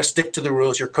self-disciplined. You got to stick to the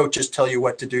rules. Your coaches tell you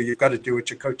what to do. You've got to do what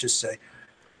your coaches say.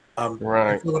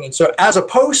 Right. And so as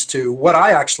opposed to what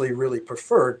I actually really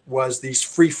preferred was these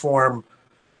free-form,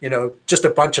 just a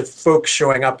bunch of folks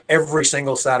showing up every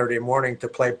single Saturday morning to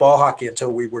play ball hockey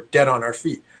until we were dead on our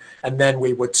feet. And then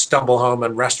we would stumble home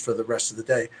and rest for the rest of the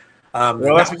day.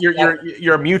 Well,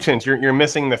 you're a mutant. You're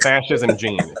missing the fascism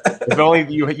gene. If only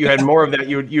you had more of that,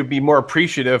 you'd be more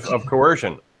appreciative of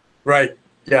coercion. Right.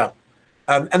 Yeah.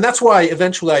 And that's why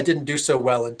eventually I didn't do so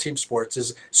well in team sports.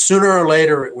 Is sooner or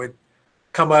later it would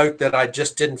come out that I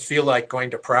just didn't feel like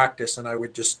going to practice, and I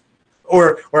would just,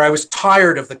 or I was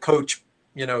tired of the coach,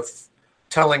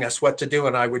 telling us what to do,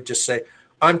 and I would just say,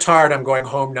 I'm tired. I'm going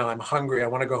home now. I'm hungry. I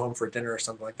want to go home for dinner or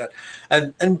something like that.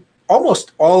 And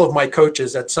almost all of my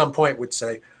coaches at some point would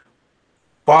say,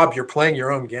 Bob, you're playing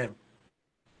your own game.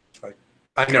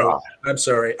 I know. God. I'm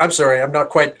sorry. I'm not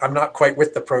quite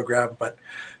with the program, but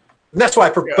that's why.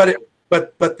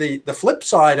 But the flip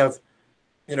side of,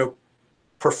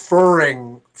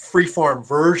 preferring free-form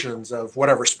versions of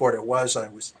whatever sport it was I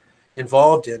was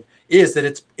involved in is that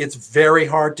it's very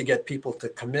hard to get people to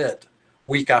commit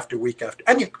week after week after.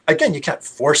 And you can't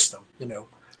force them.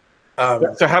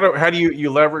 So how do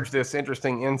you leverage this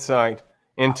interesting insight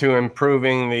into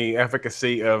improving the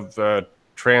efficacy of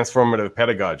transformative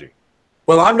pedagogy?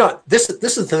 Well, I'm not. This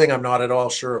is the thing I'm not at all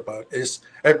sure about. Is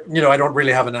I don't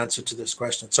really have an answer to this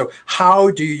question. So how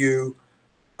do you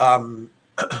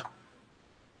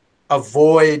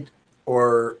avoid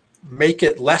or make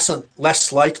it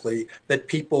less likely that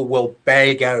people will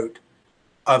bag out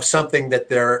of something that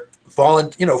they're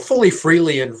fully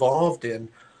freely involved in,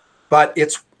 but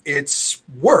it's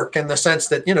work in the sense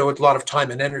that it's a lot of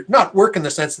time and energy. Not work in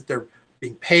the sense that they're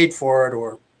being paid for it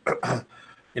or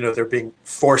they're being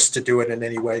forced to do it in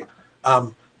any way,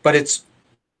 but it's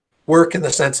work in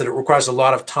the sense that it requires a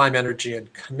lot of time, energy,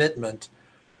 and commitment.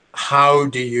 How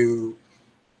do you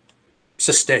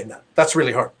sustain that? That's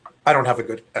really hard. I don't have a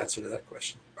good answer to that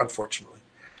question, unfortunately.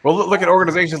 Well, look at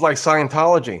organizations like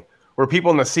Scientology, where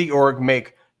people in the Sea Org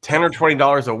make $10 or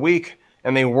 $20 a week,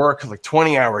 and they work like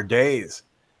 20-hour days,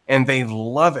 and they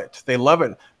love it. They love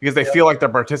it because they feel like they're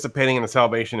participating in the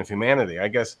salvation of humanity. I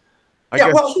guess.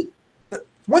 Well,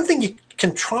 one thing you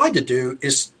can try to do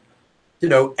is,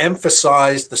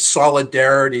 emphasize the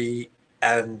solidarity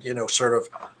and sort of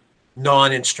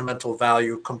non-instrumental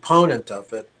value component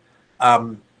of it.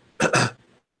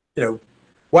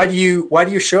 Why do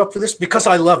you show up for this? Because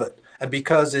I love it, and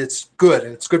because it's good,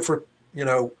 and it's good for,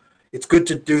 it's good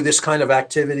to do this kind of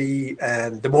activity,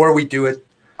 and the more we do it,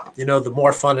 the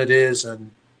more fun it is,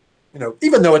 and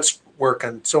even though it's work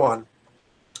and so on.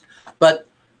 But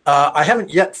I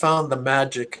haven't yet found the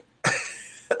magic.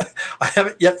 I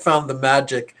haven't yet found the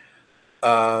magic.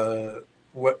 Not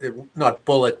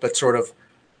bullet, but sort of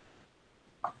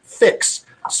fix,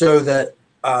 so that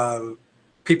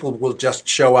people will just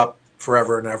show up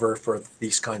forever and ever for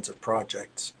these kinds of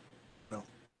projects.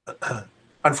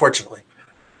 Unfortunately.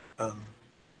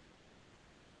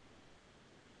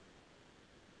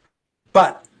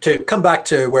 But to come back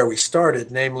to where we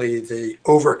started, namely the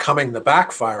overcoming the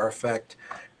backfire effect,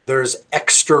 there's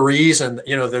extra reason,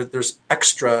 there's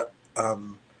extra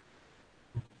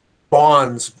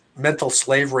bonds, mental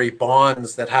slavery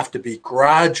bonds that have to be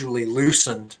gradually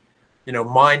loosened,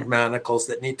 mind manacles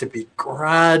that need to be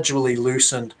gradually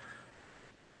loosened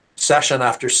session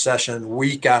after session,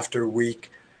 week after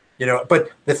week, but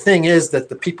the thing is that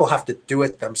the people have to do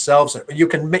it themselves. You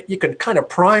can kind of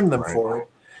prime them for it,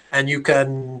 and you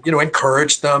can,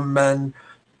 encourage them and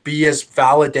be as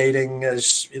validating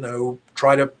as,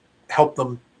 try to help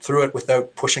them through it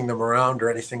without pushing them around or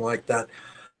anything like that.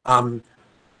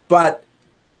 But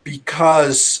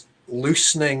because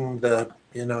loosening the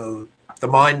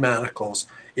mind manacles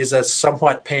is a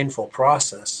somewhat painful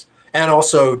process, and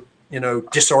also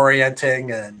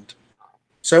disorienting and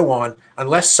so on,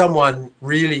 unless someone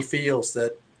really feels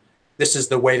that this is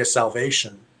the way to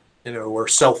salvation, or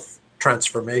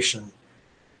self-transformation.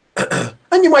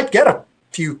 And you might get a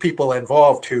few people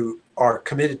involved who are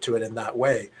committed to it in that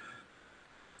way.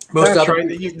 Most That's right.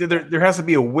 There has to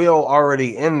be a will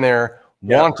already in there,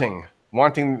 wanting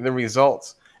the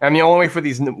results. And the only way for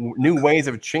these new ways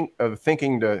of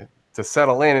thinking to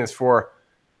settle in is for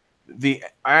the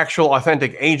actual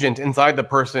authentic agent inside the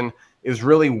person is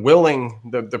really willing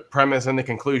the premise and the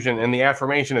conclusion, and the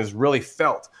affirmation is really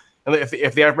felt. And if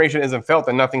the affirmation isn't felt,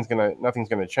 then nothing's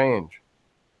gonna change.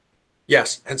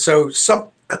 Yes, and so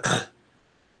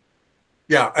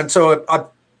and so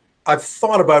I've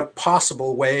thought about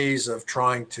possible ways of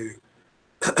trying to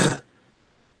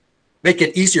make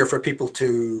it easier for people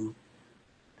to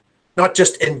not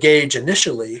just engage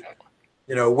initially,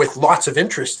 with lots of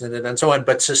interest in it and so on,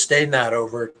 but sustain that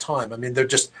over time. I mean, they're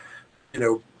just,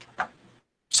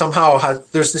 somehow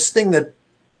there's this thing that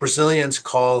Brazilians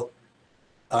call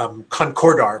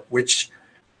concordar, which,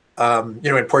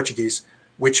 in Portuguese,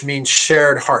 which means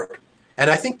shared heart. And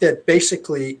I think that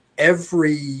basically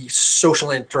every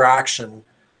social interaction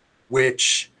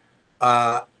which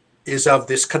is of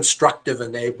this constructive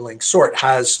enabling sort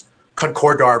has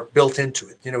concordar built into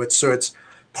it. It's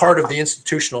part of the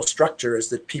institutional structure is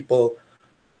that people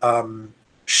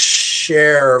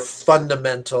share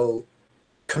fundamental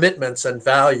commitments and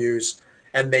values,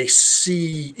 and they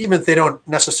see, even if they don't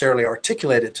necessarily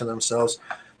articulate it to themselves,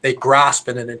 they grasp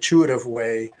in an intuitive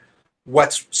way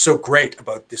what's so great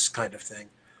about this kind of thing.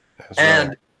 That's and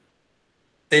right.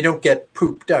 They don't get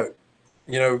pooped out,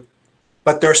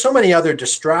 but there are so many other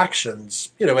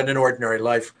distractions, in an ordinary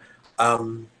life,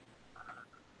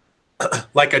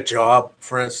 like a job,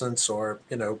 for instance, or,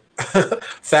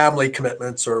 family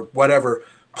commitments or whatever,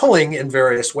 pulling in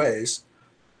various ways.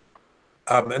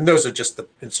 And those are just the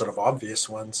sort of obvious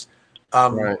ones.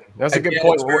 Right. That's a good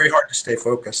point. It's very hard to stay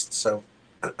focused. So,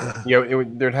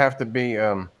 there'd have to be,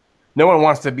 no one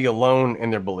wants to be alone in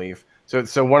their belief.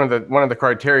 So one of the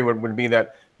criteria would be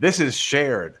that this is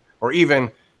shared, or even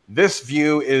this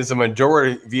view is a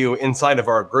majority view inside of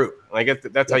our group. And I guess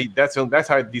that's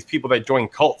how these people that join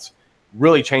cults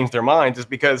really change their minds, is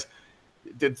because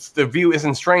the view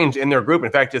isn't strange in their group.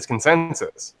 In fact, it's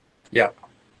consensus. Yeah.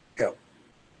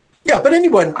 But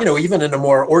anyone, even in a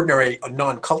more ordinary,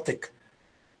 non-cultic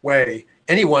way,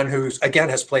 anyone who's, again,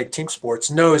 has played team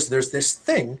sports knows there's this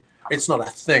thing. It's not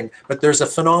a thing, but there's a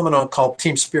phenomenon called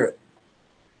team spirit.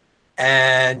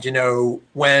 And,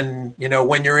 when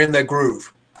you're in the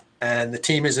groove and the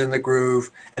team is in the groove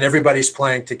and everybody's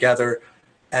playing together,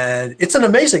 and it's an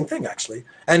amazing thing, actually.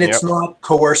 And it's not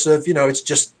coercive, it's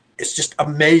just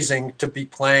amazing to be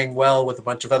playing well with a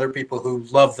bunch of other people who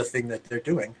love the thing that they're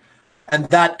doing. And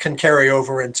that can carry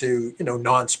over into,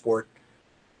 non-sport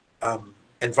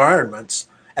environments.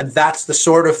 And that's the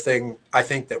sort of thing I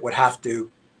think that would have to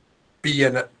be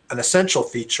an essential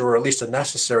feature, or at least a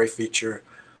necessary feature,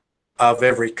 of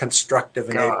every constructive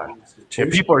enabling institution.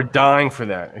 Yeah, people are dying for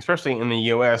that, especially in the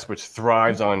U.S., which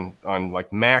thrives on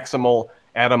like maximal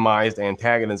atomized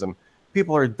antagonism.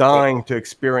 People are dying to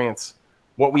experience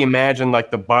what we imagine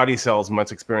like the body cells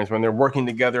must experience when they're working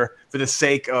together for the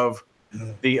sake of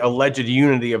the alleged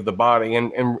unity of the body,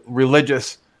 and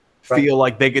religious feel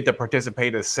like they get to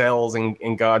participate as cells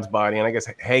in God's body. And I guess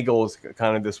Hegel is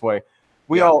kind of this way.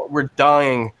 We're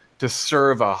dying to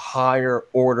serve a higher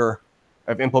order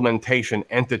of implementation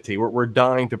entity. We're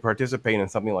dying to participate in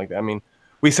something like that. I mean,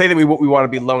 we say that we want to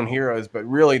be lone heroes, but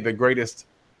really the greatest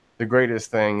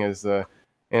thing is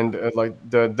like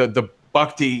the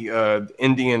Bhakti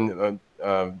Indian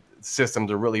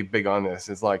systems are really big on this.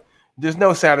 It's like there's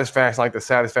no satisfaction like the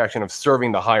satisfaction of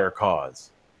serving the higher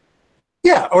cause.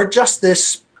 Yeah, or just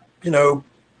this,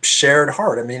 shared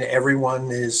heart. I mean,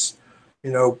 everyone is,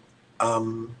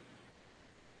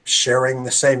 sharing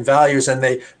the same values, and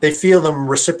they feel them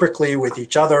reciprocally with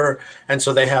each other, and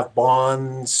so they have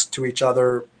bonds to each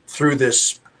other through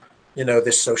this,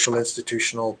 this social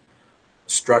institutional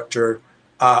structure.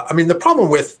 I mean, the problem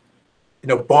with,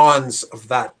 bonds of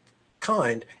that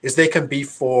kind is they can be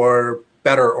for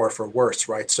better or for worse,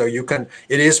 right? So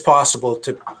it is possible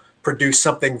to produce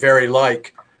something very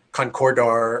like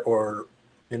concordar, or,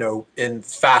 in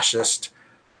fascist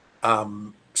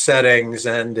settings,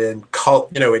 and in cult,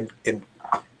 I mean,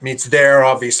 it's there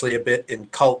obviously a bit in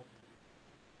cult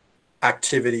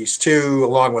activities too,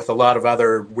 along with a lot of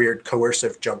other weird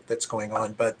coercive junk that's going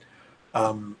on. But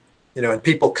and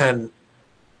people can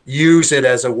use it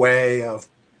as a way of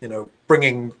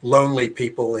bringing lonely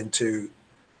people into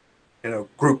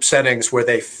group settings where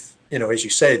they as you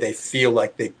say, they feel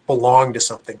like they belong to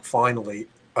something finally.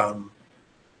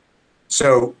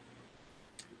 So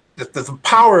the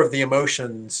power of the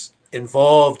emotions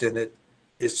involved in it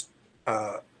is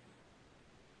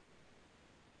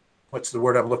what's the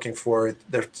word I'm looking for?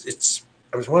 I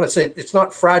want to say it's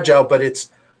not fragile, but it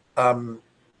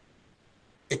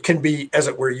can be, as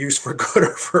it were, used for good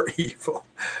or for evil,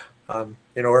 or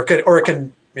it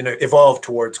can evolve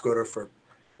towards good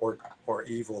or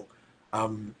evil.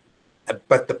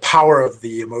 But the power of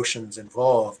the emotions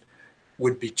involved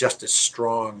would be just as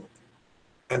strong,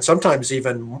 and sometimes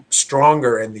even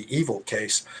stronger in the evil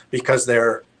case, because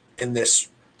they're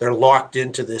locked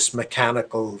into this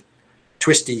mechanical,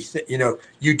 twisty,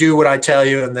 you do what I tell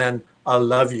you and then I'll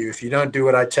love you. If you don't do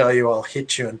what I tell you, I'll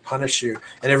hit you and punish you,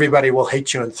 and everybody will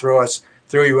hate you and throw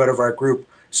you out of our group.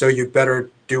 So you better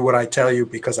do what I tell you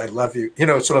because I love you,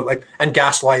 sort of like, and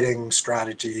gaslighting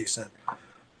strategies. And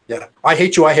yeah, I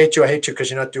hate you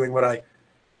because you're not doing what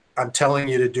I'm telling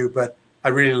you to do, but I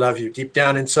really love you. Deep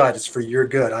down inside, it's for your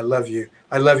good. I love you.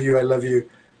 I love you. I love you.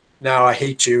 Now I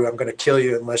hate you. I'm going to kill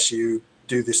you unless you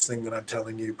do this thing that I'm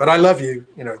telling you. But I love you.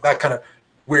 That kind of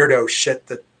weirdo shit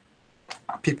that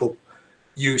people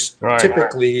use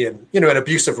typically in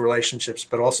abusive relationships,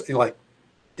 but also like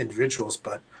individuals,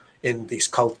 but in these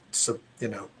cults of,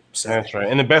 settings. That's right.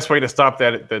 And the best way to stop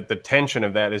that, the tension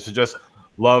of that, is to just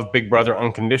love Big Brother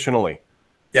unconditionally.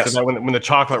 Yes. So that when the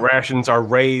chocolate rations are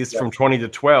raised from 20 to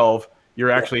 12, you're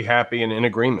actually happy and in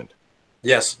agreement.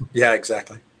 Yes. Yeah,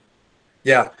 exactly.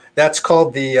 Yeah. That's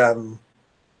called the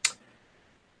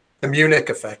Munich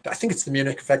effect. I think it's the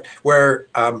Munich effect, where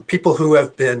people who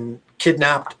have been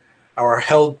kidnapped or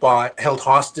held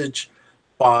hostage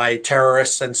by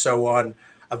terrorists and so on,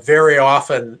 very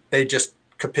often they just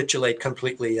capitulate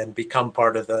completely and become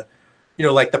part of the,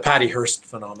 like the Patty Hearst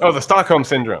phenomenon. Oh, the Stockholm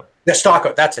syndrome. The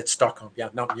Stockholm, that's it, Stockholm. Yeah,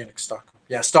 not Munich, Stockholm.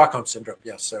 Yeah, Stockholm syndrome.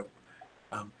 Yeah, so,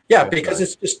 because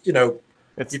it's just,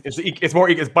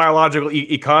 it's biological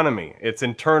economy. It's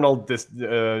internal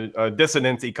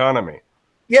dissonance economy.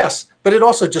 Yes, but it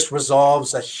also just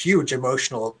resolves a huge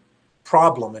emotional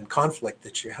problem and conflict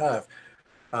that you have,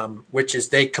 which is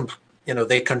they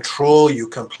control you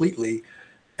completely,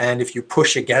 and if you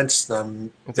push against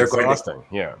them, they're exhausting.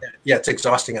 It's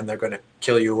exhausting, and they're going to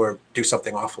kill you or do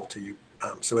something awful to you.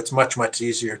 So it's much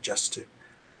easier just to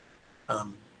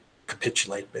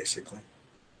capitulate, basically.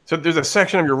 So there's a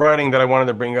section of your writing that I wanted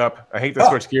to bring up. I hate to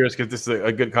switch gears because this is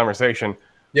a good conversation.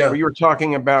 Yeah. Where you were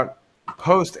talking about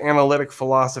post-analytic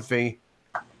philosophy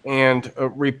and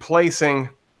replacing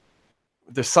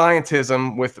the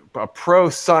scientism with a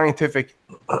pro-scientific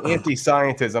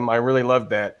anti-scientism. I really love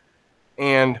that.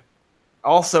 And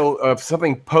also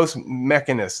something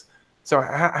post-mechanist. So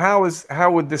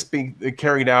how would this be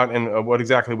carried out, and what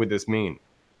exactly would this mean?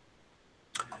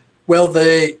 Well,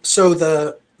 those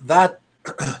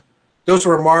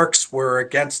remarks were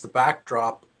against the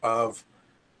backdrop of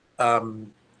a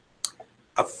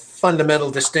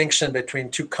fundamental distinction between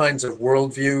two kinds of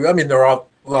worldview. I mean, there are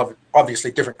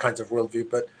obviously different kinds of worldview,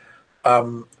 but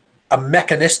a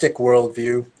mechanistic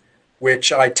worldview,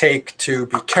 which I take to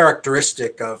be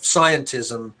characteristic of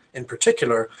scientism in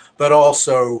particular, but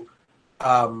also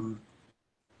the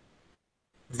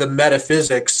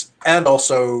metaphysics and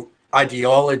also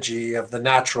ideology of the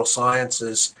natural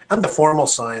sciences and the formal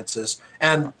sciences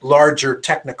and larger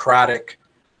technocratic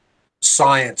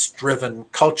science-driven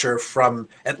culture from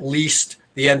at least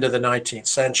the end of the 19th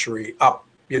century up,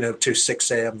 to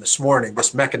 6 a.m. this morning,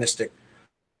 this mechanistic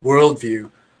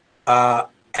worldview.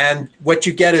 And what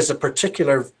you get is a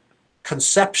particular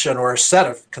conception or a set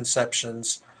of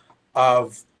conceptions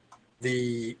of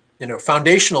the,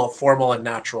 foundational formal and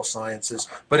natural sciences,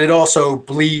 but it also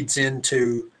bleeds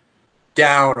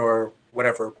down or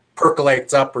whatever,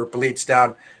 percolates up or bleeds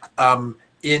down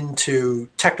into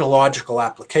technological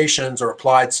applications or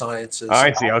applied sciences.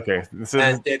 I see. Okay.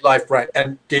 And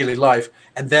daily life.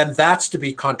 And then that's to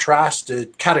be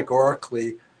contrasted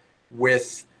categorically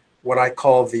with what I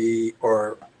call those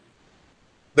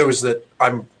that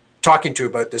I'm talking to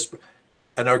about this,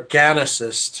 an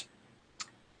organicist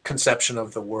conception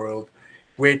of the world,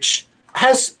 which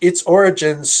has its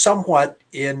origins somewhat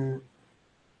in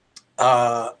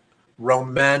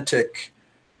romantic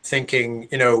thinking,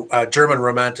 German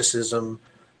romanticism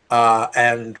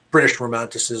and British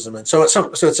romanticism, and so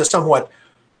it's a somewhat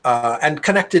and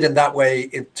connected in that way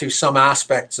to some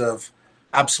aspects of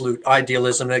absolute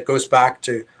idealism. And it goes back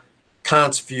to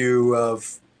Kant's view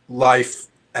of life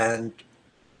and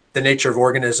the nature of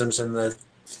organisms in the,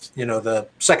 the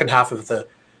second half of the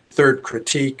third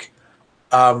critique.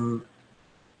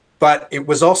 But it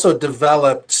was also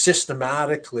developed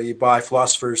systematically by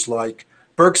philosophers like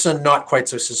Bergson, not quite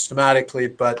so systematically,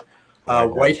 but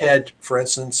Whitehead, for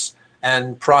instance,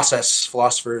 and process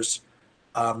philosophers.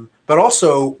 But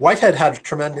also, Whitehead had a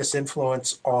tremendous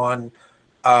influence on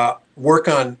work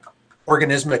on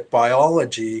organismic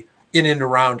biology in and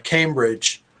around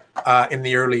Cambridge in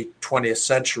the early 20th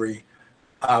century.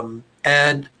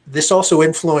 And this also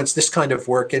influenced, this kind of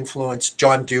work influenced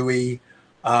John Dewey,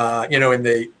 in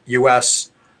the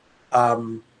US,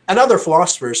 and other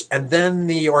philosophers, and then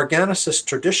the organicist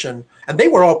tradition, and they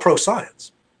were all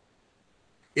pro-science.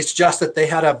 It's just that they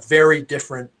had a very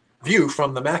different view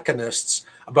from the mechanists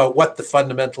about what the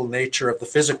fundamental nature of the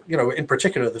physical, in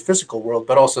particular the physical world,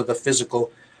 but also the physical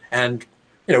and,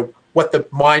 what the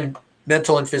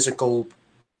mental and physical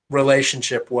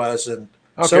relationship was. And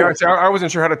okay, so I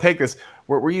wasn't sure how to take this.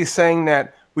 Were you saying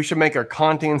that we should make a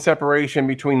Kantian separation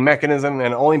between mechanism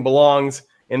and it only belongs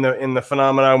in the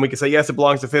phenomenon? We could say, yes, it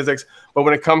belongs to physics, but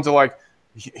when it comes to like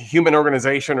human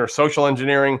organization or social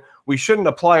engineering, we shouldn't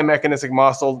apply a mechanistic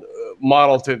model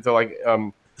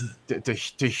to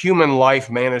human life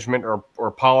management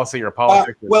or policy or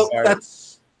politics.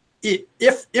 That's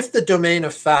if the domain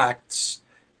of facts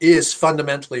is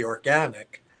fundamentally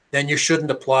organic, then you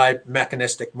shouldn't apply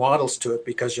mechanistic models to it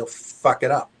because you'll fuck it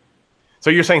up.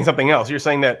 So you're saying something else. You're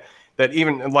saying that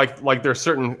even like there's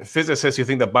certain physicists who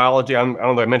think that biology, I don't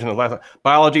know if I mentioned this last time,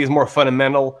 biology is more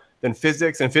fundamental than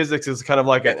physics, and physics is kind of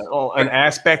like an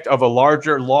aspect of a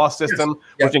larger law system,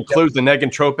 which includes the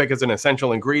negentropic as an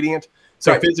essential ingredient.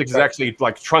 So physics is actually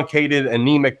like truncated,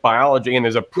 anemic biology, and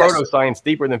there's a proto-science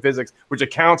deeper than physics, which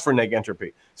accounts for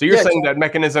negentropy. So you're saying that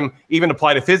mechanism, even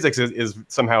applied to physics, is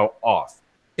somehow off.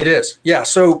 It is, yeah.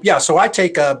 So I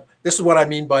take this is what I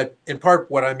mean by, in part,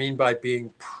 what I mean by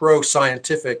being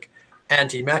pro-scientific,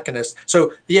 anti-mechanist.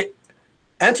 So the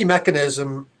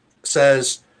anti-mechanism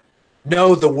says,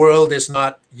 no, the world is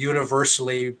not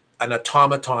universally an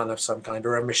automaton of some kind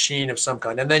or a machine of some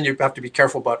kind. And then you have to be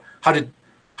careful about how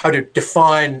to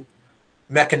define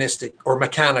mechanistic or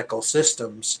mechanical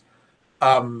systems.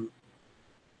 And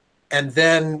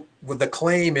then the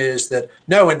claim is that,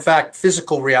 no, in fact,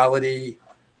 physical reality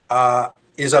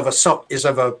is of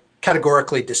a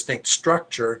categorically distinct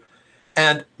structure,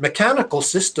 and mechanical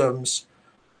systems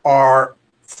are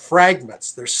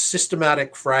fragments. They're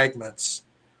systematic fragments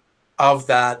of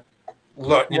that.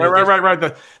 Right.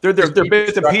 They're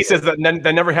bits and pieces that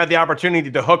never had the opportunity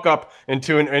to hook up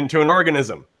into an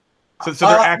organism. So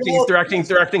they're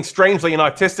acting strangely and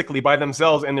autistically by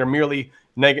themselves, and they're merely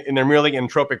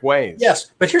entropic ways.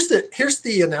 Yes, but here's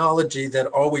the analogy that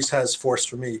always has force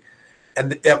for me,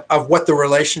 and of what the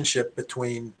relationship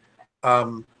between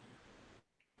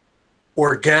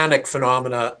organic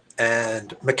phenomena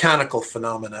and mechanical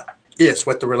phenomena is,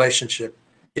 what the relationship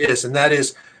is, and that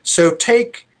is, so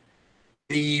take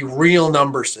the real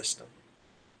number system,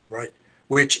 right,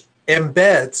 which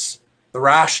embeds the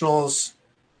rationals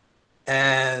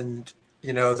and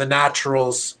the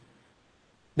naturals.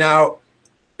 Now,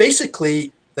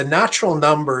 basically, the natural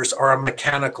numbers are a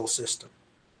mechanical system.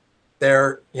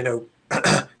 They're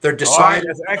they're decided.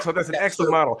 That's excellent. That's an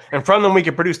excellent model. And from them, we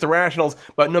can produce the rationals.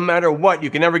 But no matter what, you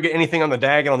can never get anything on the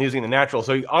diagonal using the natural.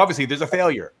 So obviously, there's a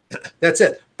failure. That's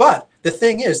it. But the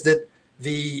thing is that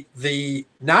the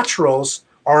naturals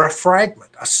are a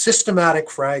fragment, a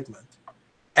systematic fragment,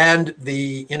 and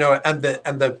the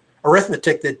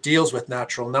arithmetic that deals with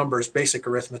natural numbers, basic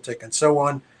arithmetic, and so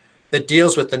on, that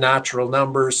deals with the natural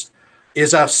numbers,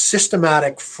 is a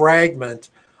systematic fragment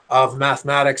of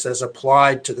mathematics as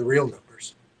applied to the real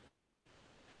numbers.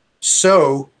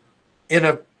 So, in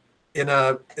a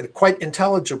quite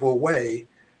intelligible way,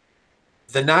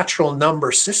 the natural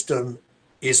number system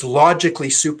is logically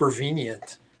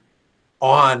supervenient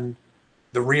on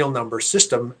the real number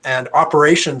system, and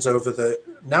operations over the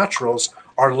naturals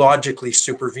are logically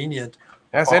supervenient.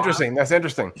 That's interesting. That's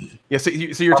interesting. Yeah, so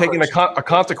you're taking a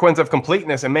consequence of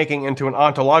completeness and making it into an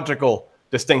ontological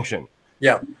distinction.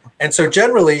 Yeah. And so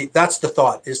generally, that's the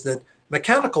thought, is that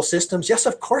mechanical systems, yes,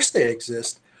 of course they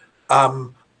exist,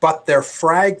 but they're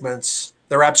fragments,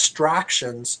 they're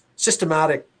abstractions,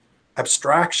 systematic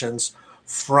abstractions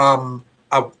from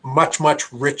a much,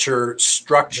 much richer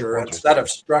structure and set of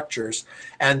structures.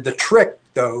 And the trick,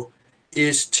 though,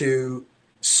 is to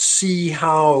see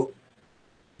how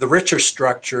the richer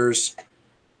structures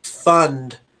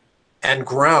fund and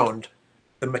ground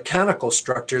the mechanical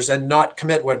structures and not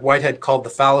commit what Whitehead called the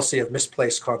fallacy of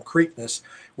misplaced concreteness,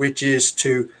 which is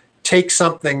to take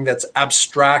something that's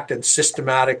abstract and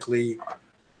systematically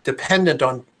dependent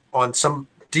on some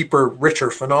deeper,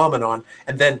 richer phenomenon,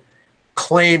 and then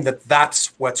claim that that's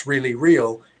what's really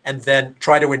real, and then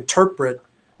try to interpret.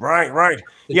 Right.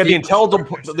 Yeah, the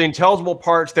intelligible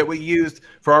parts that we used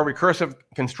for our recursive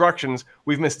constructions,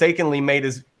 we've mistakenly made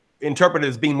as interpreted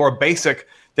as being more basic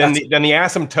than the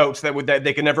asymptotes that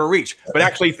they can never reach. But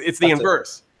actually, it's the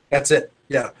inverse. That's it.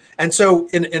 Yeah. And so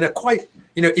in a quite,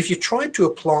 if you try to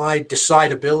apply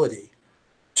decidability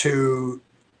to,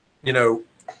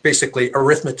 basically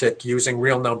arithmetic using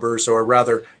real numbers, or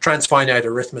rather transfinite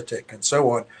arithmetic and so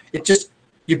on,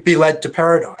 you'd be led to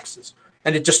paradoxes,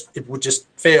 and it would just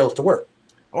fail to work.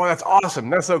 Oh, that's awesome.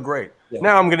 That's so great. Yeah.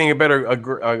 Now I'm getting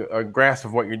a grasp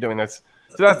of what you're doing. That's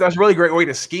a really great way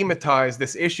to schematize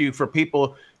this issue for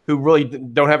people who really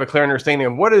don't have a clear understanding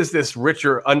of what is this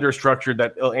richer understructure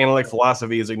that analytic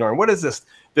philosophy is ignoring. What is this?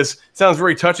 This sounds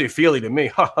very touchy-feely to me.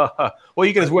 Well,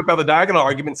 you can just whip out the diagonal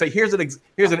argument and say, here's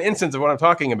an instance of what I'm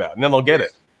talking about, and then they'll get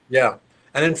it. Yeah.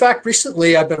 And in fact,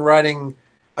 recently I've been writing,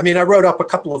 I wrote up a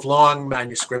couple of long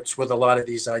manuscripts with a lot of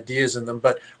these ideas in them,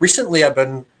 but recently I've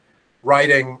been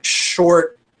writing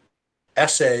short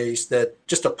essays that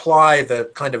just apply the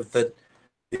kind of the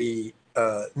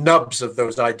nubs of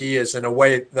those ideas in a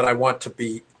way that I want to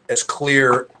be as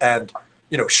clear and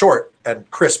short and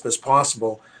crisp as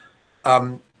possible,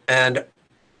 and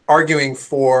arguing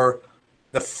for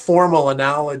the formal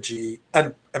analogy,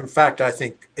 and in fact I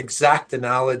think exact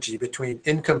analogy, between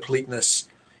incompleteness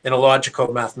in a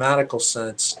logical mathematical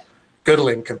sense,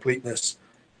 Gödel incompleteness,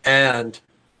 and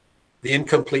the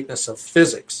incompleteness of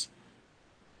physics.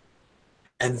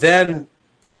 And then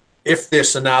if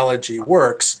this analogy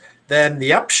works, then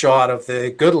the upshot of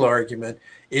the Gödel argument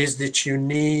is that you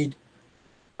need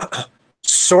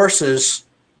sources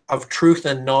of truth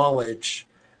and knowledge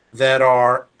that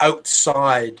are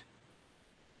outside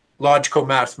logical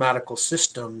mathematical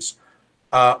systems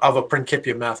of a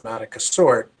Principia Mathematica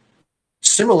sort.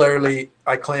 Similarly,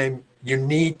 I claim you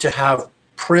need to have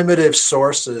primitive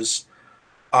sources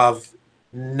of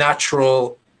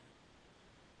natural,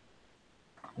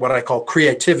 what I call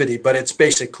creativity, but it's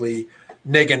basically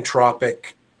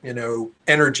negentropic,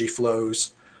 energy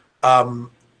flows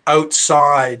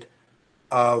outside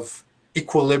of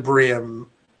equilibrium,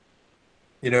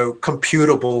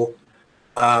 computable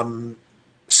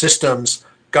systems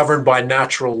governed by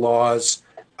natural laws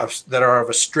that are of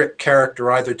a strict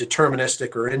character, either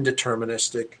deterministic or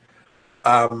indeterministic,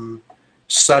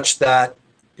 such that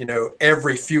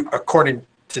according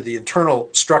to the internal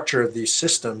structure of these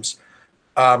systems,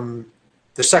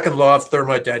 the second law of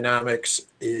thermodynamics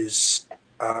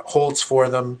holds for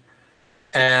them,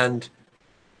 and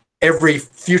every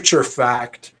future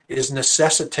fact is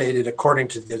necessitated according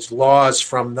to these laws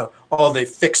from all the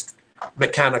fixed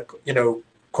mechanical,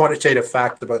 quantitative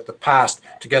fact about the past,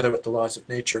 together with the laws of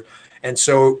nature. And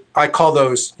so I call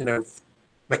those,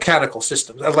 mechanical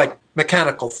systems, like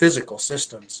mechanical physical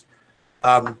systems.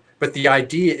 But the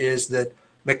idea is that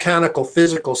mechanical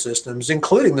physical systems,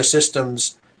 including the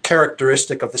systems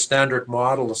characteristic of the standard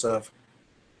models of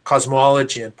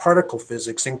cosmology and particle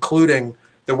physics, including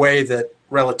the way that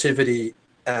relativity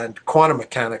and quantum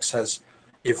mechanics has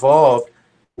evolved,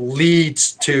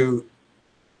 leads to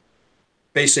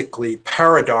basically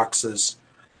paradoxes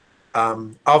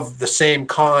of the same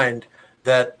kind,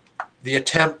 that the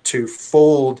attempt to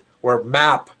fold or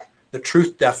map the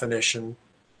truth definition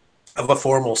of a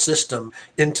formal system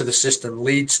into the system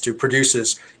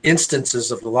produces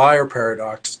instances of the liar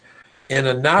paradox. In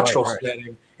a natural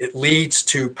setting, it leads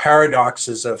to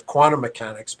paradoxes of quantum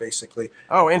mechanics, basically.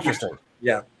 Oh, interesting.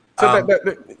 Yeah. So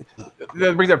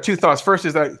that brings up two thoughts. First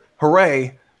is that,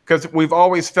 hooray, because we've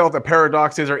always felt that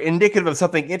paradoxes are indicative of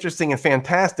something interesting and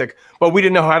fantastic, but we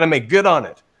didn't know how to make good on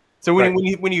it. So when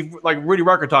you like Rudy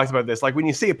Rucker talks about this, like when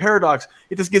you see a paradox,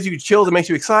 it just gives you chills and makes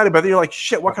you excited, but then you're like,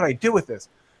 shit, what can I do with this?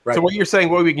 Right. So what you're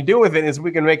saying, what we can do with it is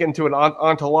we can make it into an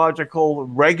ontological,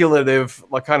 regulative,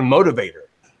 like kind of motivator.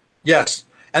 Yes,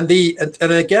 and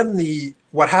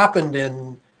what happened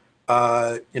in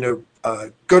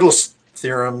Gödel's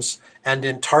theorems and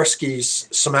in Tarski's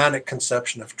semantic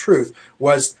conception of truth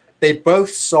was they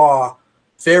both saw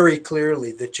very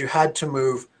clearly that you had to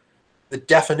move the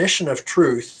definition of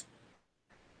truth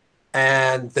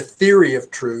and the theory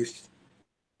of truth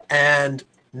and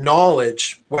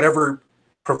knowledge, whatever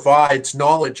provides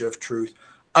knowledge of truth,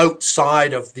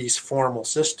 outside of these formal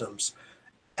systems.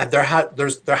 And there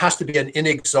has to be an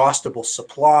inexhaustible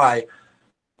supply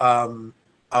of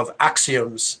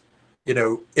axioms,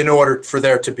 in order for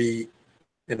there to be,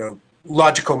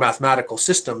 logical mathematical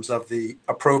systems of the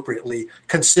appropriately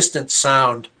consistent,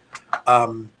 sound,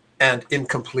 and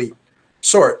incomplete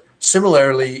sort.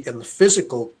 Similarly, in the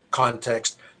physical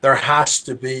context, there has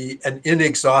to be an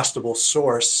inexhaustible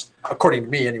source, according to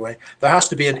me anyway, there has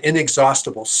to be an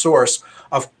inexhaustible source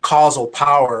of causal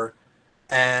power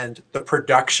and the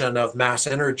production of mass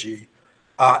energy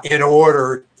in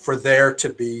order for there to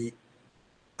be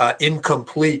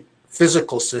incomplete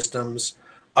physical systems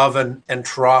of an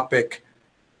entropic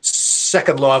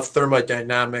second law of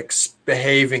thermodynamics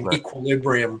behaving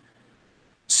equilibrium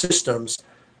systems.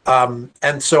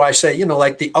 And so I say,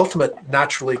 like the ultimate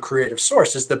naturally creative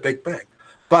source is the Big Bang.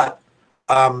 But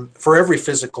for every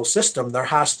physical system, there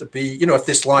has to be, if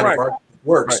this line of argument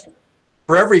works,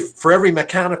 for every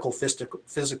mechanical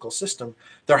physical system,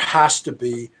 there has to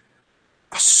be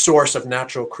a source of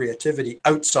natural creativity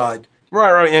outside.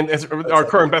 Right. And our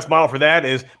current best model for that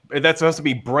is that's supposed to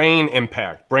be brain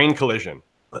impact, brain collision.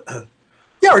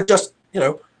 Yeah, or just,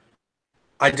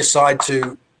 I decide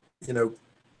to,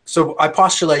 so I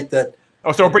postulate that.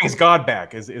 Oh, so it brings God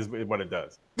back is what it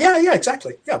does. Yeah,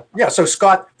 exactly. Yeah. So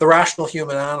Scott, the rational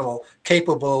human animal,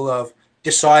 capable of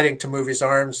deciding to move his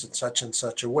arms in such and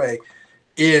such a way,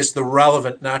 is the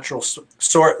relevant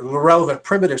the relevant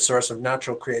primitive source of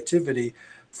natural creativity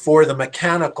for the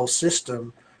mechanical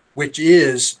system, which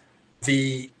is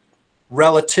the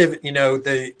relative,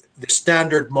 the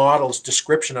standard model's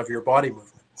description of your body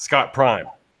movement. Scott Prime.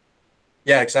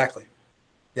 Yeah, exactly.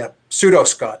 Yeah, pseudo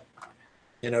Scott.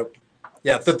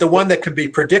 The one that can be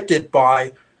predicted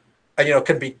by,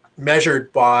 can be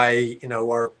measured by,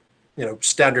 our,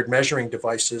 standard measuring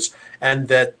devices, and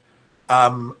that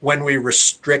when we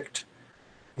restrict,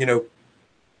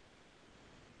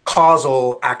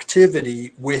 causal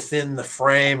activity within the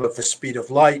frame of the speed of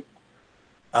light,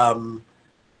 and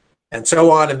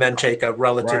so on, and then take a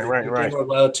relativity, general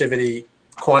relativity,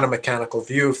 quantum mechanical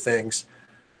view of things,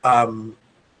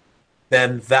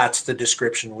 then that's the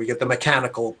description. We get the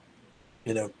mechanical,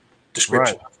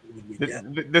 description.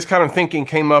 This kind of thinking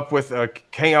came up with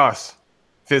chaos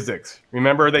physics.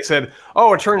 Remember, they said,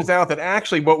 oh, it turns out that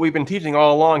actually what we've been teaching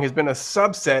all along has been a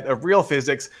subset of real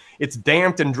physics. It's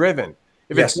damped and driven.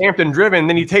 If it's damped and driven,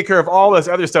 then you take care of all this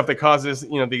other stuff that causes,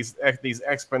 these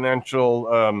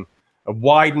exponential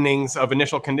widenings of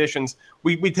initial conditions.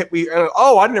 I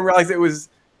didn't realize it was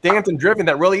damped and driven.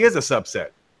 That really is a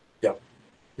subset. Yeah.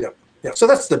 So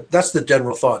that's the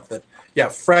general thought that,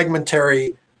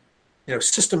 fragmentary,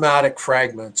 systematic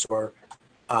fragments or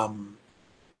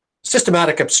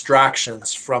systematic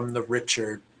abstractions from the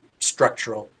richer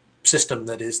structural system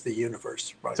that is the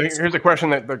universe. Right. So here's a question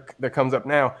that comes up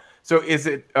now. So is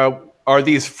it are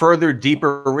these further,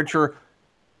 deeper, richer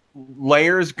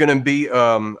layers going to be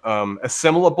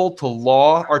assimilable to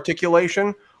law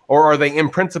articulation, or are they in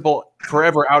principle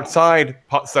forever outside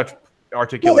such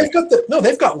articulation?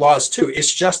 They've got laws too.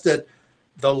 It's just that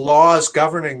the laws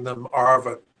governing them are of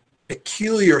a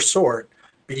peculiar sort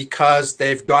because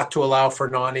they've got to allow for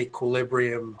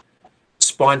non-equilibrium,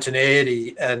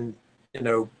 spontaneity, and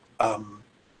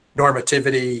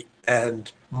normativity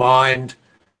and mind,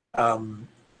 and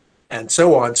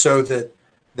so on, so that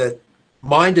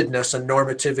mindedness and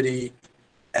normativity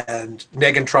and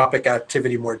negentropic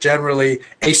activity more generally,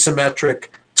 asymmetric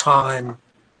time,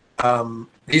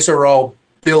 these are all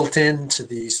built into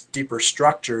these deeper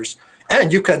structures.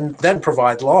 And you can then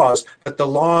provide laws, but the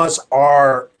laws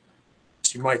are,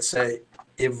 as you might say,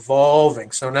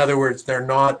 evolving. So in other words, they're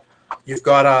not, you've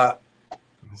got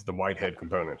it's the Whitehead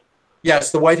component. Yeah,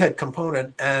 it's the Whitehead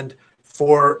component. And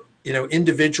for,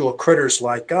 individual critters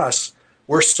like us,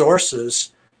 we're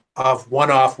sources of what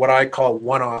I call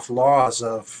one-off laws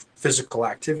of physical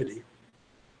activity.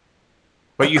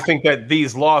 But you think that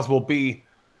these laws will be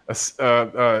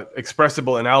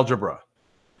expressible in algebra?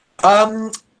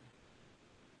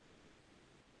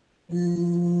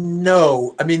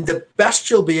 No. I mean, the best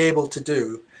you'll be able to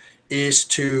do is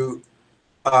to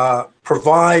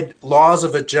provide laws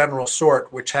of a general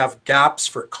sort which have gaps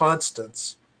for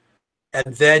constants,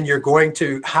 and then you're going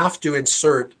to have to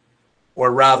insert,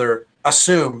 or rather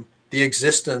assume, the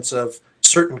existence of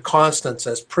certain constants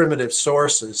as primitive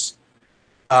sources.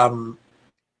 And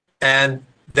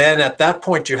then at that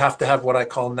point, you have to have what I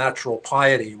call natural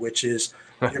piety, which is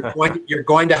you're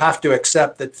going to have to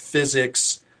accept that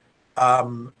physics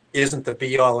isn't the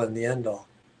be-all and the end-all.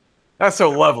 That's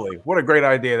so lovely. What a great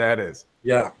idea that is.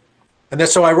 Yeah. And then,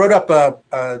 so I wrote up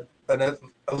a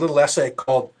little essay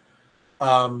called,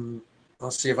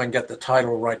 let's see if I can get the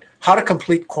title right, How to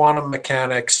Complete Quantum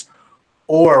Mechanics,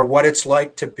 or What It's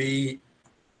Like to Be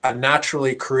a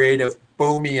Naturally Creative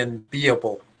Bohmian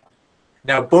Beable.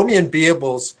 Now, Bohmian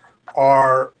Beables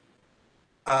are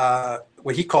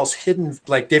what he calls hidden,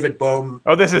 like David Bohm.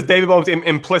 Oh, this is David Bohm's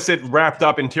implicit, wrapped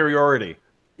up interiority.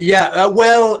 Yeah,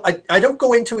 well, I don't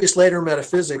go into his later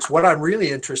metaphysics. What I'm really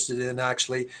interested in,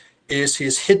 actually, is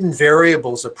his hidden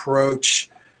variables approach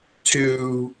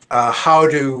to how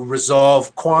to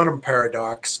resolve quantum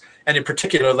paradox, and in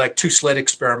particular, like two-slit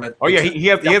experiment. Oh yeah, he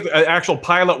has an actual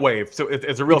pilot wave, so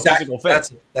it's a real physical thing.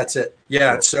 That's it.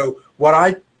 Yeah. Cool. So what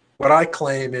I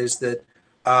claim is that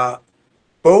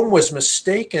Bohm was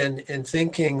mistaken in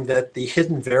thinking that the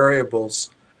hidden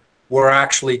variables were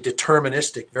actually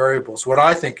deterministic variables. What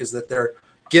I think is that they're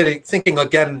thinking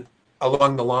again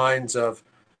along the lines of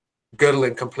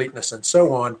Gödel completeness and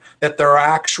so on, that they're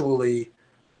actually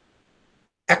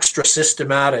extra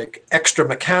systematic, extra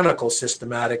mechanical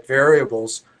systematic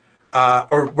variables,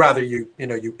 or rather you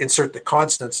insert the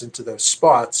constants into those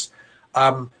spots,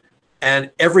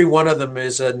 and every one of them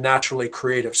is a naturally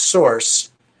creative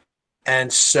source.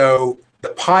 And so the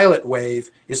pilot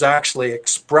wave is actually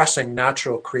expressing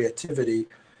natural creativity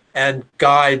and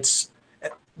guides. I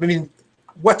mean,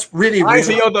 what's really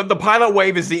the pilot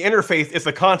wave is the interface. It's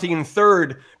the Kantian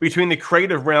third between the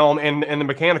creative realm and the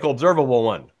mechanical observable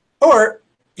one. Or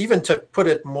even to put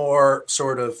it more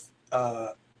sort of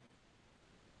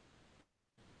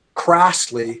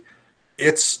crassly,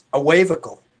 it's a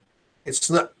wavicle. It's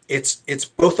not. It's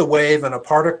both a wave and a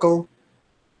particle.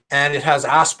 And it has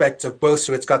aspects of both,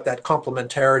 so it's got that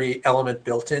complementarity element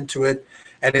built into it,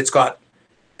 and it's not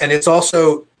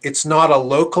a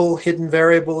local hidden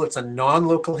variable, it's a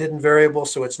non-local hidden variable,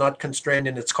 so it's not constrained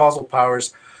in its causal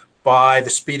powers by the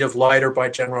speed of light or by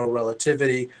general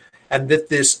relativity. And that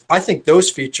I think those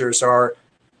features are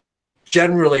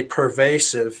generally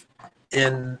pervasive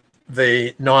in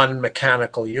the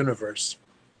non-mechanical universe,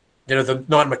 the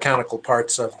non-mechanical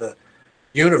parts of the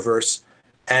universe.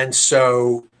 And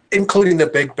so, including the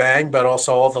Big Bang, but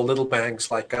also all the little bangs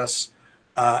like us,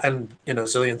 and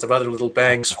zillions of other little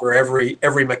bangs for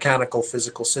every mechanical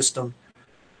physical system,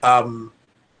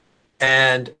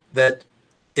 and that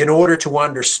in order to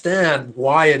understand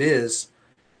why it is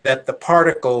that the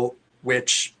particle,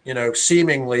 which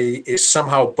seemingly is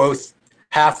somehow both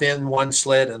half in one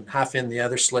slit and half in the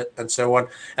other slit, and so on,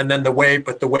 and then the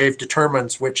wave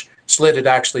determines which slit it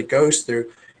actually goes through,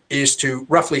 is to,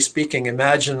 roughly speaking,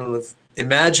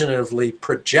 imaginatively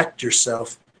project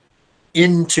yourself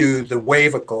into the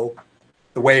wavicle,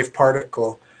 the wave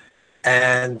particle,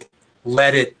 and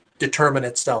let it determine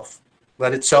itself.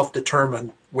 Let itself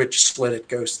determine which slit it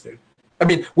goes through. I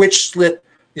mean, which slit,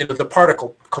 the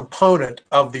particle component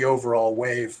of the overall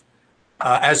wave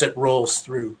as it rolls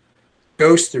through,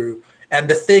 goes through. And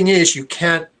the thing is, you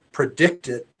can't predict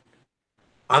it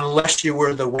unless you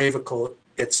were the wavicle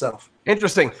itself.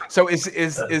 Interesting. So is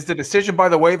the decision by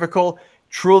the wavicle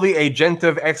truly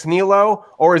agentive ex nihilo,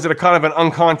 or is it a kind of an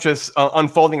unconscious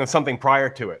unfolding of something prior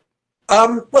to it?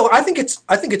 Well, I think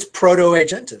it's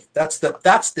proto-agentive. That's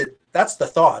the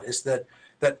thought, is that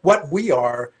what we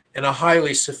are in a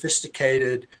highly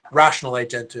sophisticated rational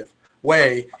agentive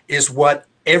way is what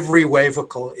every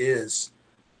wavicle is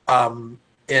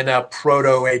in a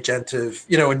proto-agentive,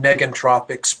 in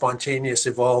negentropic, spontaneous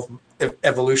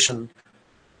evolution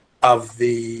of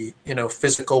the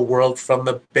physical world from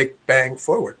the Big Bang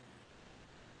forward.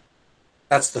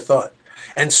 That's the thought.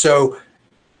 And so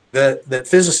the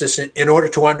physicists, in order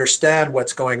to understand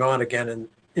what's going on again in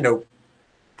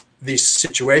these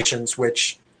situations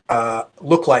which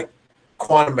look like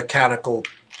quantum mechanical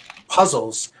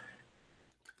puzzles,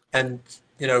 and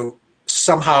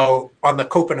somehow on the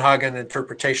Copenhagen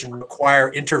interpretation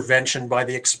require intervention by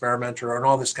the experimenter and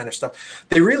all this kind of stuff,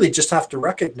 they really just have to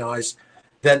recognize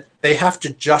that they have to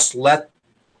just let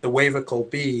the wavicle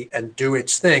be and do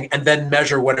its thing, and then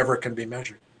measure whatever can be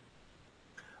measured.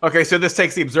 Okay, so this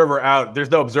takes the observer out. There's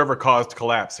no observer-caused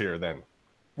collapse here, then.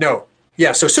 No.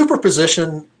 Yeah, so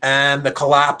superposition and the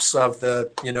collapse of the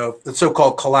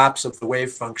so-called collapse of the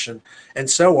wave function and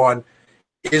so on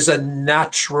is a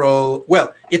natural,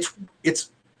 well,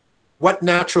 it's what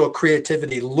natural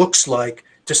creativity looks like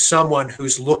to someone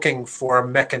who's looking for a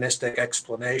mechanistic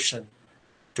explanation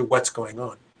to what's going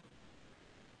on.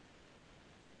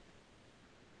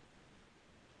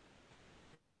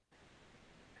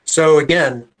 So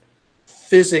again,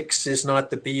 physics is not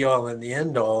the be-all and the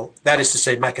end-all. That is to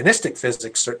say, mechanistic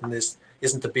physics certainly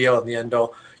isn't the be-all and the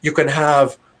end-all. You can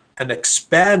have an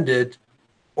expanded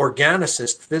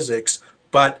organicist physics,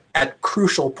 but at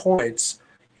crucial points,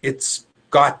 it's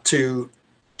got to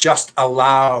just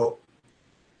allow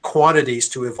quantities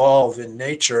to evolve in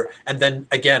nature, and then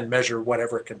again measure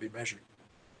whatever can be measured.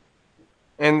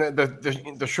 And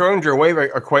the Schrodinger wave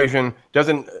equation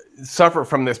doesn't suffer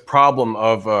from this problem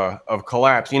of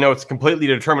collapse. It's completely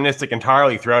deterministic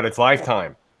entirely throughout its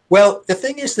lifetime. Well, the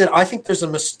thing is that I think there's a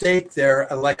mistake there,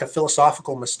 like a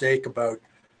philosophical mistake about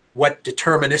what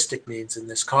deterministic means in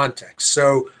this context.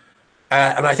 So,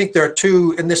 and I think there are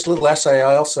two, in this little essay,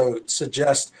 I also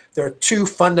suggest there are two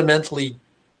fundamentally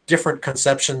different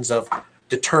conceptions of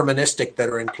deterministic that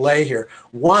are in play here.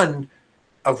 One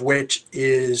of which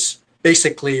is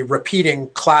basically repeating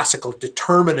classical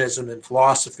determinism in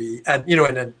philosophy and,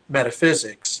 and in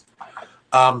metaphysics.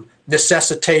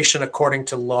 Necessitation according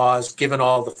to laws, given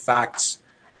all the facts,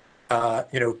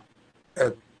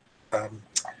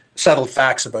 settled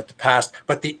facts about the past.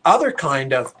 But the other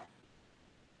kind of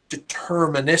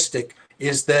deterministic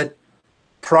is that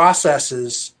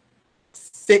processes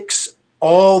fix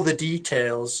all the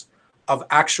details of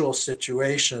actual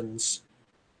situations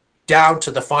down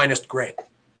to the finest grain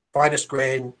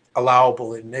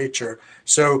allowable in nature.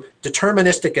 So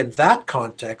deterministic in that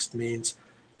context means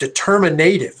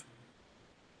determinative,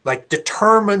 like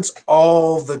determines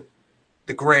all the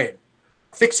grain,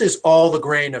 fixes all the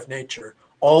grain of nature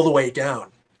all the way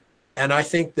down. And I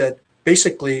think that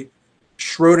basically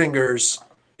Schrodinger's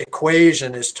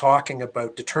equation is talking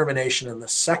about determination in the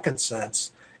second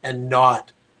sense and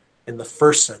not in the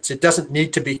first sense. It doesn't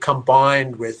need to be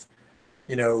combined with,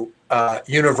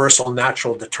 universal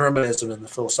natural determinism in the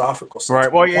philosophical sense.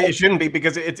 Right. Well, it shouldn't be,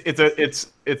 because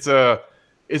it's a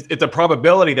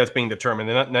probability that's being determined,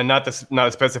 and not a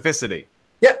specificity.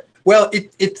 Yeah. Well,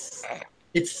 it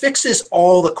fixes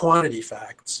all the quantity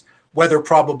facts, whether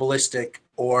probabilistic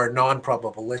or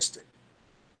non-probabilistic.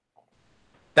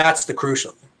 That's the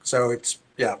crucial thing. So it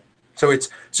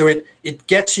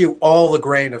gets you all the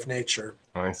grain of nature.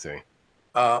 I see.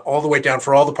 All the way down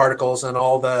for all the particles and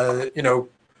all the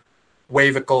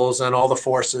wavicles and all the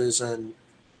forces and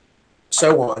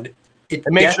so on. It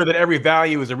makes sure that every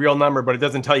value is a real number, but it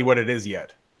doesn't tell you what it is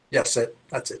yet. Yes,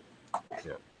 that's it.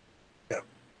 Yeah.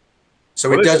 So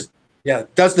well, it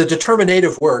does the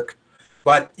determinative work,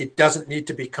 but it doesn't need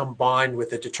to be combined with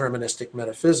the deterministic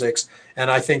metaphysics.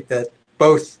 And I think that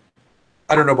both,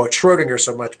 I don't know about Schrodinger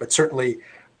so much, but certainly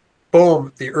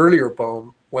Bohm, the earlier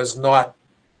Bohm, was not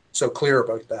so clear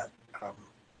about that.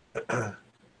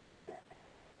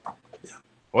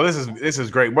 Well, this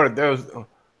is great. What those,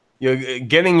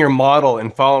 getting your model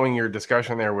and following your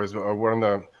discussion there was one of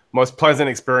the most pleasant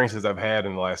experiences I've had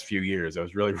in the last few years. It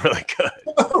was really, really good.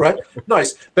 All right,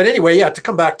 nice. But anyway, to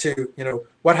come back to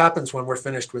what happens when we're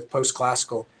finished with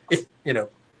post-classical, if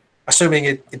assuming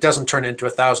it doesn't turn into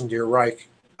a 1,000-year Reich,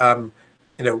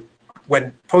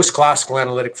 when post-classical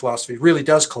analytic philosophy really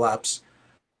does collapse,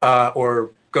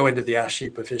 or go into the ash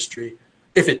heap of history,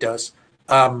 if it does.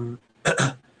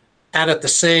 And at the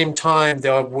same time,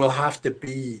 there will have to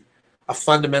be a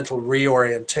fundamental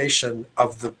reorientation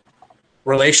of the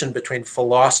relation between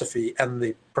philosophy and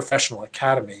the professional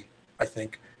academy, I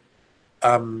think.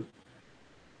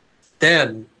 Then,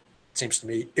 it seems to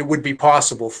me, it would be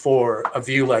possible for a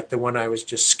view like the one I was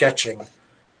just sketching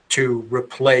to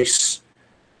replace,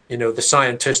 the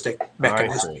scientific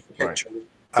mechanistic picture.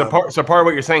 Right. So part of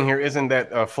what you're saying here isn't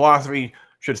that philosophy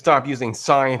should stop using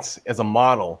science as a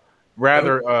model.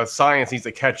 Rather, science needs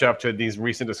to catch up to these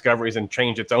recent discoveries and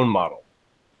change its own model.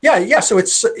 Yeah. So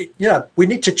we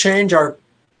need to change our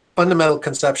fundamental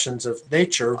conceptions of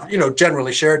nature,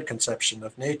 generally shared conception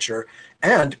of nature,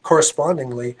 and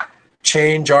correspondingly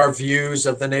change our views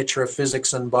of the nature of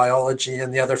physics and biology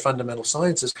and the other fundamental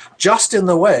sciences, just in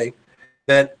the way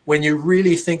that when you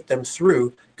really think them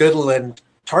through, Gödel and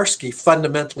Tarski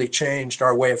fundamentally changed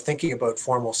our way of thinking about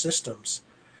formal systems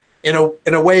in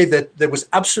a way that was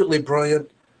absolutely brilliant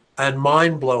and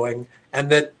mind-blowing, and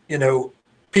that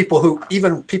people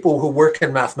who work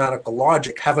in mathematical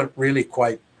logic haven't really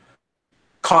quite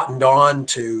cottoned on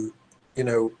to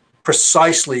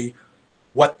precisely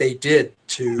what they did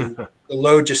to the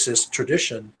logicist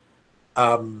tradition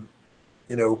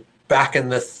back in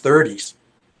the 30s.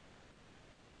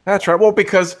 That's right. Well,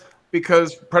 because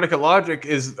predicate logic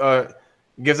gives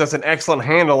us an excellent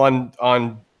handle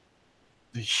on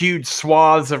huge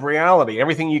swaths of reality.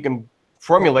 Everything you can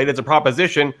formulate as a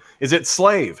proposition is its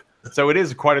slave. So it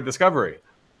is quite a discovery.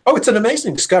 Oh, it's an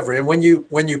amazing discovery. And when you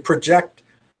project,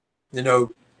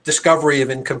 discovery of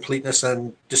incompleteness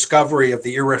and discovery of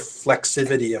the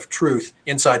irreflexivity of truth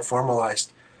inside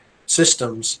formalized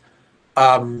systems,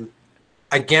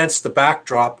 against the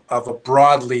backdrop of a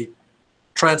broadly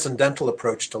transcendental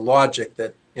approach to logic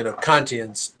that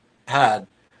Kantians had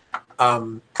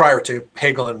prior to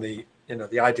Hegel and the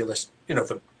idealist,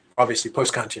 the obviously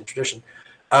post-Kantian tradition,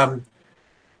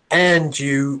 and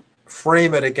you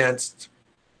frame it against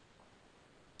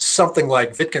something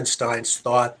like Wittgenstein's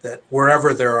thought that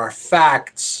wherever there are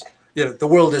facts, the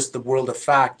world is the world of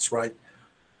facts, right?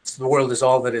 So the world is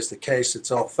all that is the case.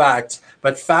 It's all facts,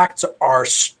 but facts are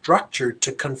structured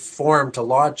to conform to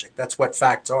logic. That's what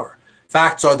facts are.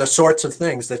 Facts are the sorts of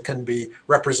things that can be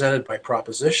represented by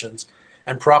propositions,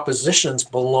 and propositions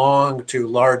belong to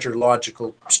larger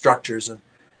logical structures and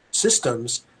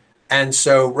systems. And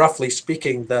so, roughly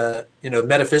speaking, the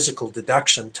metaphysical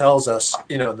deduction tells us,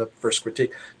 the first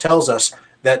critique tells us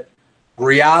that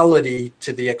reality,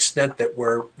 to the extent that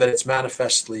it's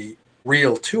manifestly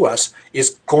real to us,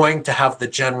 is going to have the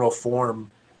general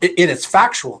form, in its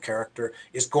factual character,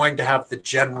 is going to have the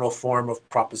general form of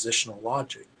propositional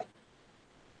logic.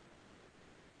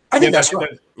 I think that's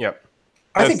right. Yeah.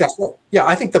 I think that's right. Yeah,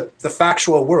 I think the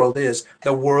factual world is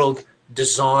the world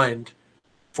designed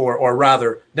for, or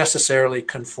rather necessarily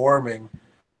conforming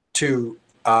to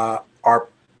our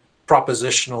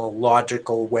propositional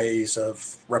logical ways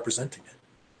of representing it.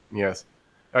 Yes.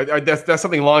 That's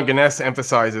something Longinus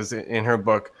emphasizes in her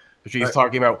book. She's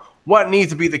talking about what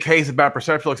needs to be the case about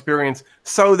perceptual experience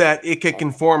so that it can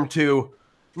conform to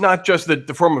not just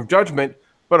the form of judgment,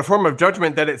 but a form of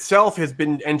judgment that itself has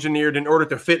been engineered in order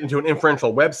to fit into an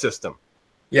inferential web system.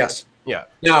 Yes. Yeah.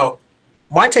 Now,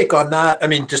 my take on that, I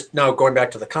mean, just now going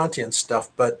back to the Kantian stuff,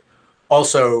 but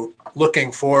also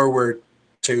looking forward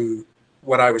to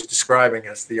what I was describing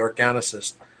as the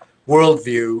organicist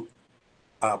worldview,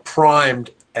 primed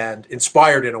and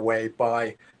inspired in a way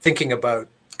by thinking about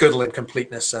Gödel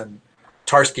incompleteness and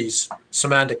Tarski's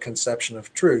semantic conception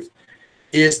of truth,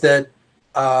 is that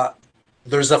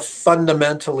there's a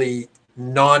fundamentally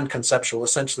non-conceptual,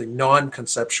 essentially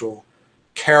non-conceptual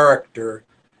character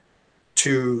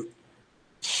to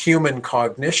human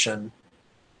cognition,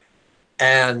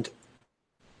 and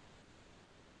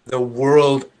the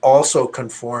world also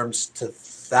conforms to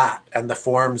that, and the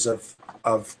forms of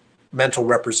mental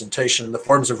representation, the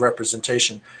forms of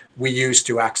representation we use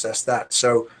to access that.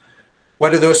 So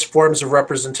what are those forms of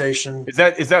representation?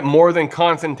 Is that more than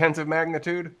Kant's intensive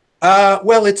magnitude?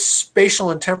 Well, it's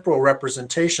spatial and temporal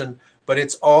representation, but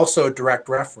it's also direct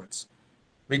reference.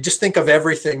 I mean, just think of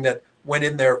everything that went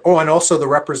in there. Oh, and also the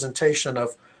representation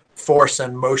of force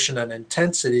and motion and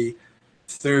intensity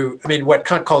through, I mean, what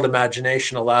Kant called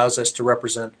imagination allows us to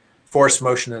represent force,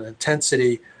 motion, and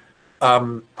intensity.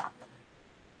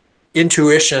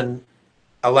 Intuition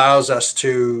allows us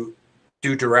to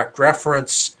do direct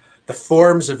reference. The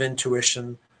forms of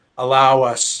intuition allow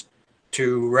us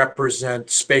to represent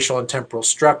spatial and temporal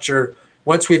structure.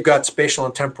 Once we've got spatial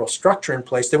and temporal structure in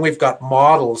place, then we've got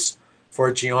models for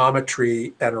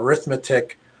geometry and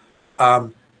arithmetic.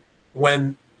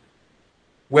 When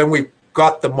we've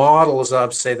got the models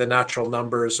of, say, the natural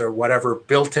numbers or whatever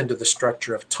built into the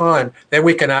structure of time, then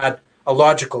we can add a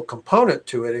logical component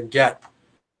to it and get,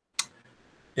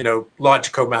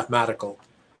 logico-mathematical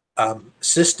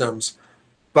systems.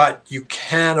 But you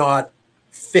cannot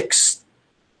fix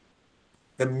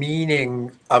the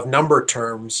meaning of number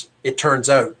terms, it turns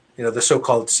out, the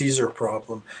so-called Caesar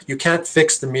problem. You can't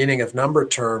fix the meaning of number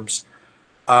terms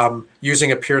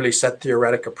using a purely set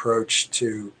theoretic approach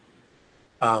to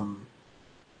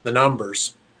the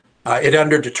numbers. It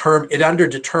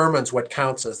underdetermines what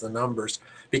counts as the numbers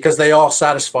because they all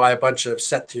satisfy a bunch of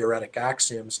set theoretic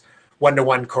axioms,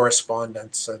 one-to-one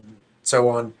correspondence and so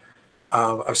on,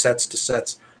 of sets to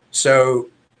sets. So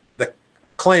the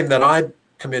claim that I'm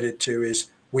committed to is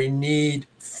we need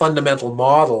fundamental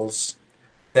models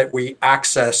that we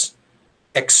access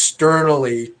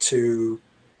externally to,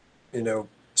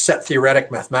 set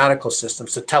theoretic mathematical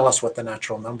systems to tell us what the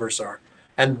natural numbers are.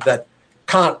 And that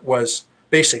Kant was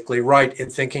basically right in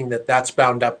thinking that that's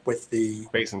bound up with the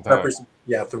space and time.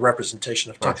 The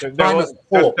representation of time.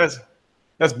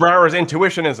 That's Brouwer's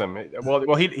intuitionism.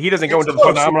 Well, he doesn't go into the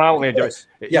phenomenology.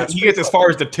 He gets as far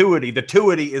as the tuity. The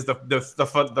tuity is the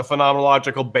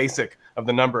phenomenological basic of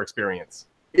the number experience.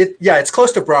 It's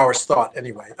close to Brouwer's thought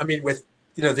anyway. I mean, with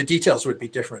the details would be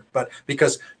different, but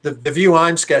because the view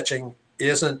I'm sketching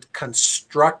isn't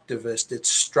constructivist, it's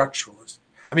structuralist.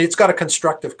 I mean, it's got a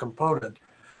constructive component,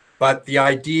 but the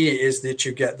idea is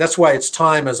that that's why it's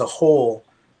time as a whole,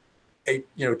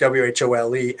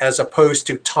 WHOLE, as opposed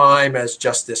to time as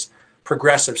just this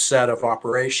progressive set of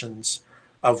operations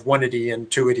of oneity and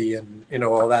twoity and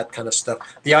all that kind of stuff.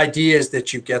 The idea is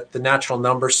that you get the natural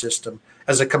number system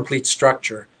as a complete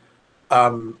structure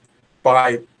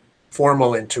by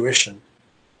formal intuition.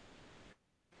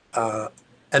 And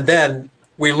then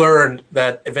we learned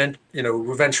that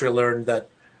eventually learned that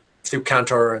through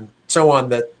Cantor and so on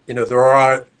that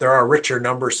there are richer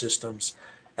number systems,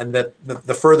 And that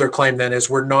the further claim then is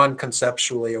we're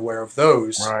non-conceptually aware of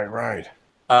those. Right.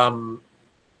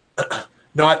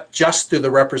 Not just through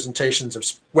the representations of,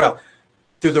 well,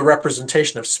 through the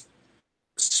representation of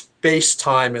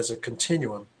space-time as a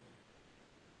continuum.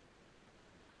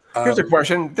 Here's a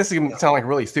question. This is going to sound like a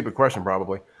really stupid question,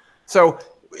 probably. So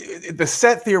the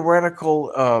set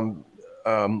theoretical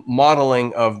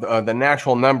modeling of the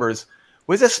natural numbers,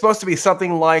 was this supposed to be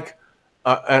something like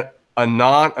an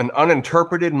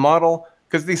uninterpreted model?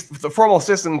 Because the formal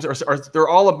systems they're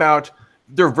all about,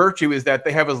 their virtue is that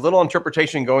they have as little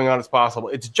interpretation going on as possible.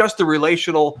 It's just the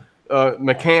relational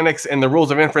mechanics and the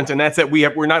rules of inference, and that's it.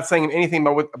 We're not saying anything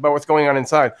about what's going on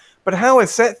inside. But how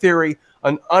is set theory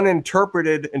an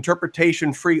uninterpreted,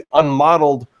 interpretation-free,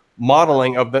 unmodeled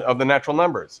modeling of the natural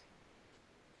numbers?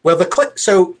 Well,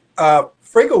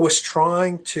 Frege was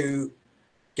trying to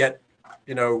get,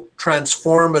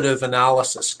 transformative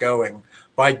analysis going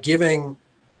by giving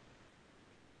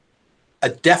a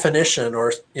definition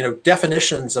or,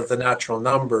 definitions of the natural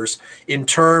numbers in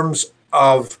terms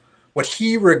of what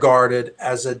he regarded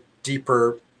as a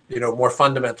deeper, more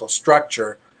fundamental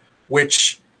structure,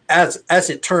 which, as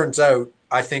it turns out,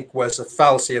 I think was a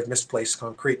fallacy of misplaced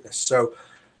concreteness. So,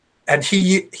 and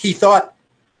he thought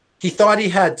he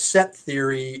had set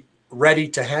theory ready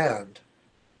to hand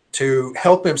to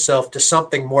help himself to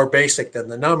something more basic than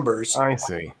the numbers. I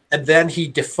see. And then he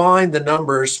defined the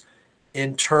numbers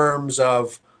in terms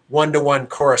of one-to-one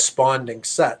corresponding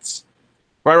sets.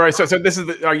 Right. So this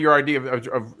is your idea of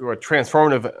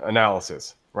transformative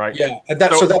analysis, right? Yeah, and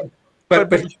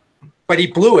but he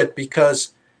blew it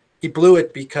because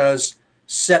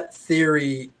set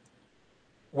theory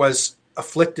was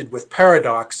afflicted with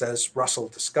paradox, as Russell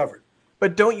discovered.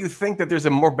 But don't you think that there's a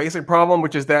more basic problem,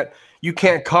 which is that you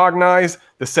can't cognize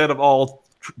the set of all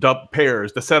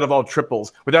pairs, the set of all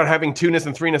triples, without having two-ness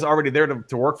and three-ness already there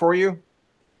to work for you?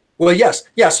 Well, yes.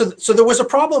 Yeah, so there was a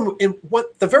problem in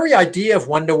what the very idea of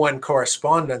one-to-one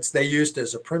correspondence they used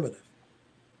as a primitive.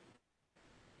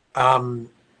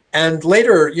 And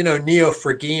later,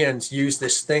 neo-Phrygians use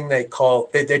this thing they call,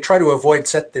 they try to avoid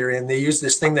set theory, and they use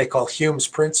this thing they call Hume's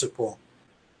principle,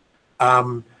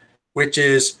 which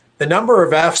is the number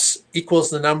of F's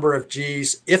equals the number of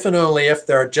G's if and only if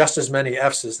there are just as many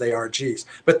F's as they are G's.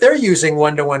 But they're using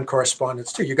one-to-one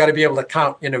correspondence too. You got to be able to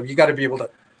count, you got to be able to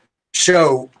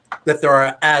show that there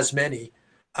are as many.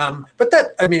 But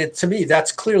that, to me,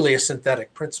 that's clearly a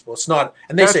synthetic principle. It's not,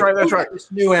 and they say, that's right.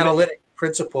 This new analytic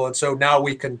principle, and so now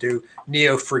we can do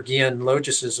neo-Phrygian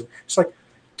logicism. It's like,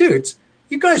 dudes,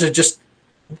 you guys are just,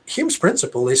 Hume's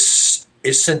principle is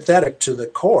synthetic to the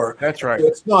core. That's right. So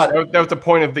it's not. That was the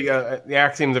point of the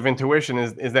axioms of intuition,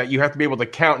 is that you have to be able to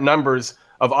count numbers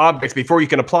of objects before you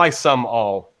can apply sum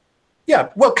all. Yeah,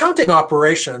 well, counting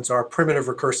operations are primitive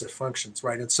recursive functions,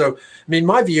 right? And so,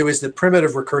 my view is that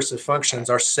primitive recursive functions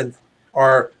are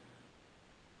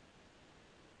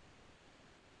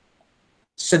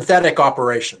synthetic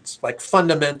operations, like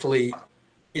fundamentally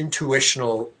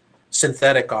intuitional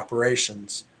synthetic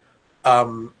operations,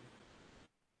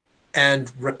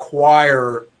 and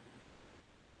require,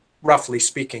 roughly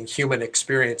speaking, human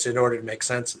experience in order to make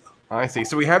sense of them. I see.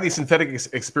 So we have these synthetic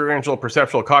experiential,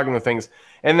 perceptual, cognitive things,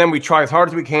 and then we try as hard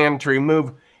as we can to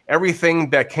remove everything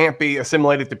that can't be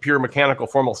assimilated to pure mechanical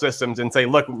formal systems and say,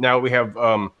 look, now we have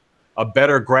a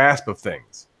better grasp of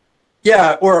things.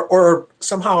 Yeah, or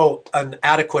somehow an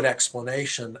adequate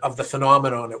explanation of the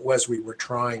phenomenon it was we were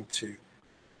trying to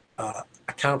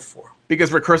account for.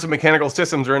 Because recursive mechanical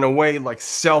systems are in a way like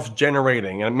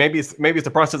self-generating, and maybe it's the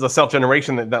process of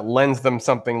self-generation that lends them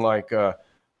something like a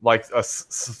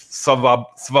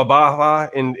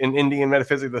svabhava in Indian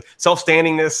metaphysics, the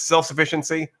self-standingness,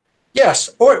 self-sufficiency.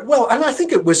 Yes, and I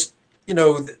think it was,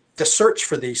 the search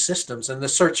for these systems and the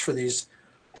search for these,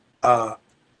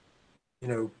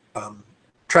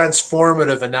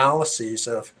 transformative analyses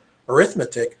of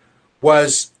arithmetic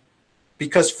was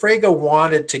because Frege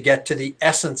wanted to get to the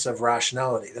essence of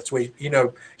rationality. That's what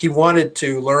he wanted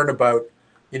to learn about,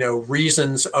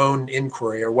 reason's own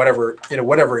inquiry, or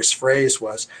whatever his phrase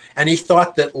was. And he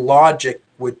thought that logic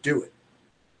would do it.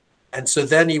 And so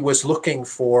then he was looking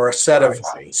for a set of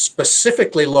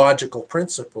specifically logical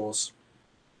principles,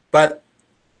 but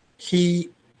he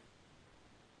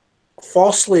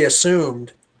falsely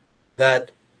assumed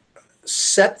that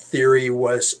set theory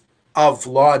was of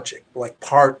logic, like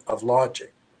part of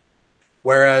logic.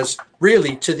 Whereas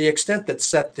really, to the extent that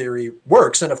set theory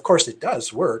works, and of course it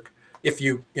does work, if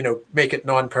you make it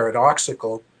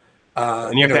non-paradoxical.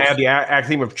 And you have to add the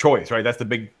axiom of choice, right? That's the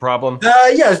big problem.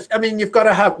 Yes, you've got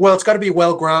to have, it's got to be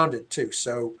well-grounded too.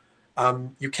 So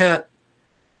you can't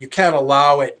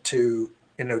allow it to,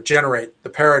 generate the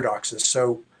paradoxes.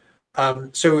 So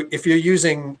so if you're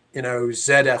using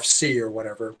ZFC or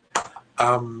whatever,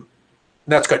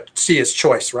 that's got C as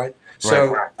choice, right?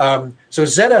 So so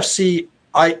ZFC,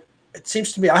 it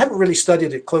seems to me, I haven't really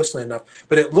studied it closely enough,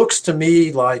 but it looks to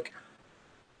me like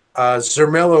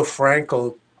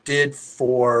Zermelo-Fraenkel did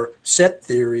for set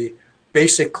theory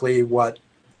basically what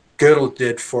Gödel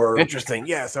did for. Interesting.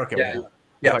 Yes. Okay.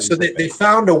 Yeah. So they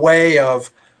found a way of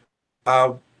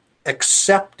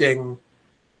accepting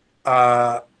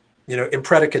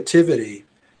impredicativity,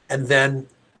 and then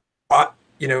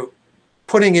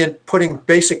putting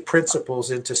basic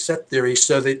principles into set theory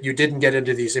so that you didn't get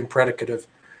into these impredicative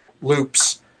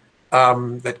loops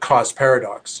that cause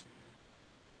paradox.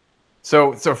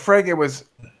 So Frege was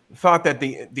thought that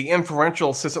the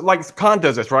inferential system, like Kant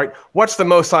does this, right? What's the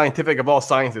most scientific of all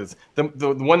sciences? The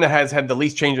one that has had the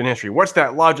least change in history. What's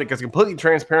that logic? It's completely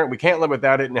transparent. We can't live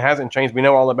without it, and it hasn't changed. We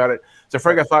know all about it. So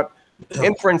Frege thought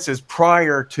inference is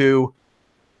prior to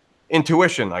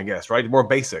intuition, I guess, right? More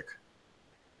basic.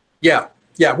 Yeah.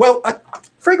 Well,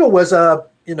 Frege was an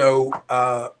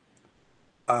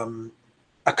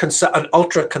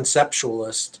ultra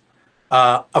conceptualist.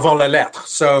 Avant les lettres.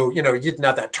 So, you didn't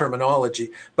have that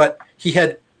terminology, but he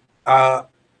had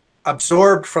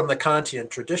absorbed from the Kantian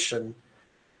tradition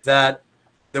that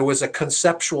there was a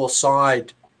conceptual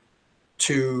side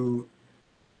to,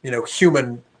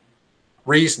 human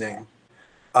reasoning.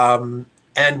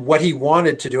 And what he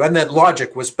wanted to do, and that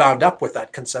logic was bound up with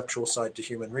that conceptual side to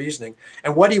human reasoning.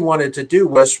 And what he wanted to do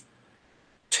was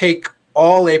take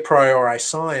all a priori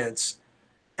science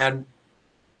and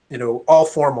all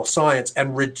formal science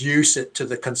and reduce it to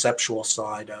the conceptual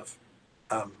side of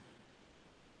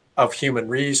human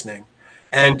reasoning.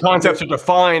 And concepts are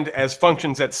defined as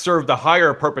functions that serve the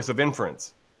higher purpose of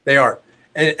inference. They are.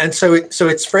 And so it's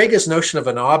Frege's notion of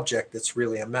an object that's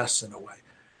really a mess in a way.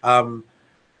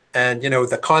 And,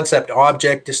 the concept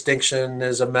object distinction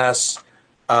is a mess,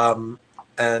 and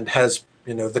has,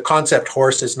 the concept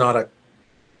horse is not a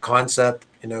concept,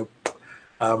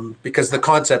 because the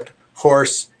concept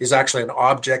horse is actually an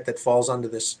object that falls under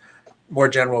this more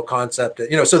general concept.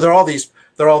 So there are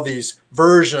all these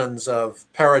versions of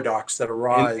paradox that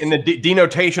arise. In the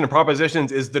denotation of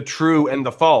propositions is the true and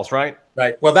the false, right?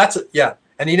 Right. Well,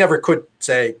 and he never could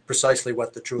say precisely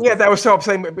what the truth. Yeah, that was so I'm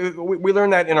saying. We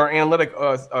learned that in our analytic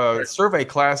survey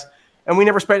class, and we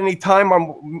never spent any time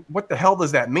on what the hell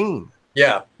does that mean.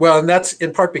 Yeah, well, and that's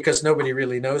in part because nobody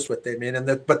really knows what they mean.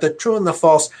 But the true and the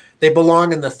false, they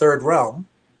belong in the third realm.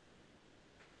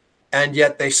 And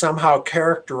yet they somehow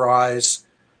characterize,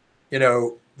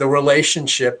 the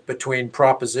relationship between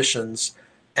propositions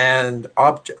and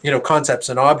concepts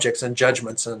and objects and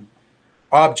judgments and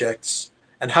objects,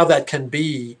 and how that can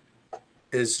be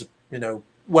is,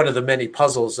 one of the many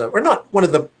puzzles, or not one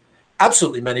of the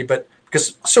absolutely many, but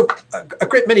because a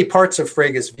great many parts of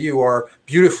Frege's view are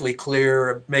beautifully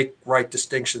clear, make right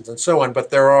distinctions and so on. But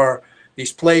there are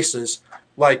these places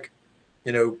like,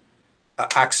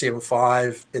 Axiom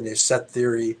 5 in his set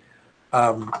theory,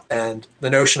 and the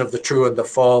notion of the true and the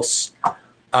false,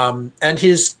 and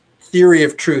his theory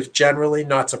of truth generally,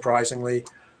 not surprisingly,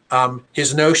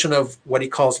 his notion of what he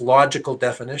calls logical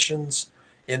definitions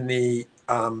in his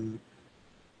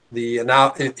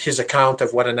account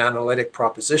of what an analytic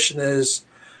proposition is,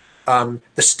 the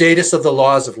status of the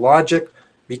laws of logic,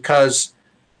 because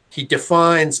he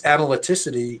defines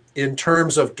analyticity in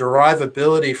terms of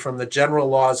derivability from the general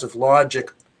laws of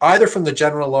logic, either from the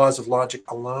general laws of logic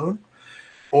alone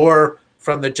or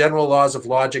from the general laws of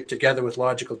logic together with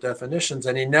logical definitions.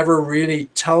 And he never really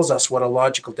tells us what a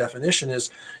logical definition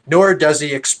is, nor does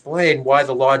he explain why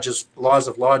the laws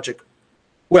of logic,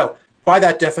 well, by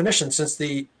that definition, since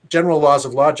the general laws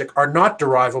of logic are not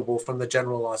derivable from the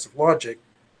general laws of logic,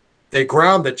 they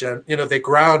ground they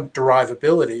ground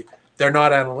derivability. They're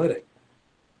not analytic.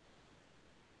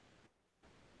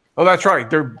 Oh, that's right.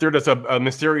 They're just a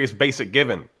mysterious basic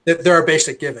given. They're a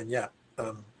basic given, yeah.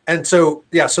 And so,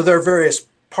 so there are various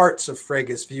parts of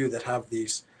Frege's view that have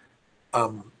these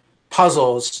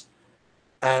puzzles,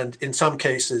 and in some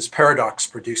cases,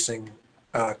 paradox-producing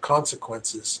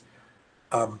consequences.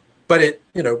 But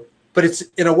it's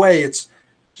in a way,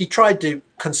 he tried to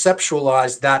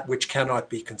conceptualize that which cannot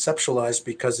be conceptualized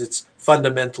because it's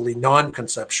fundamentally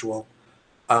non-conceptual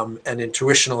and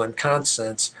intuitional in Kant's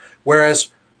sense.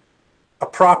 Whereas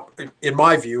in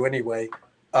my view anyway,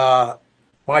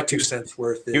 my 2 cents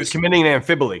worth is... He was committing an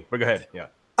amphiboly. But go ahead, yeah.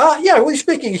 Well, he's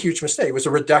making a huge mistake. It was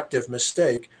a reductive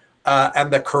mistake.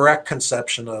 And the correct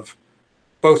conception of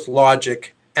both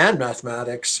logic and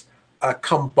mathematics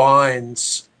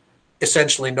combines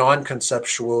essentially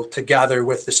non-conceptual together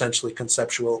with essentially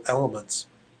conceptual elements.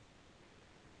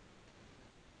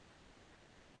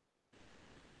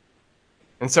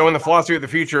 And so in the philosophy of the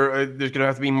future, there's going to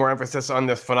have to be more emphasis on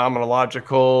this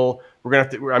phenomenological. We're going to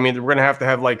have to, I mean, we're going to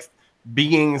have like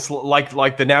beings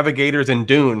like the navigators in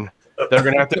Dune. They're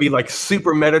going to have to be like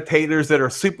super meditators that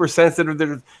are super sensitive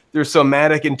to their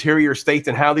somatic interior states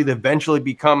and how these eventually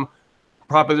become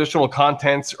propositional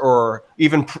contents or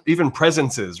even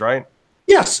presences, right?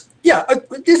 Yes. Yeah.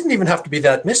 It doesn't even have to be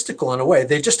that mystical in a way.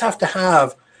 They just have to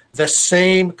have the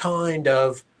same kind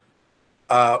of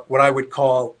what I would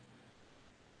call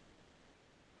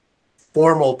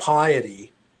formal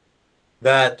piety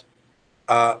that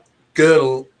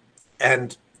Gödel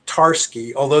and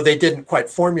Tarski, although they didn't quite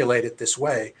formulate it this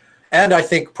way, and I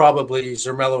think probably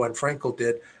Zermelo and Frankl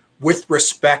did, with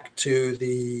respect to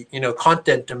the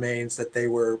content domains that they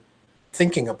were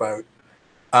thinking about,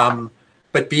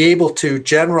 but be able to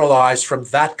generalize from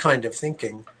that kind of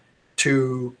thinking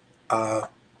to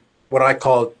what I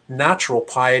call natural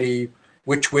piety,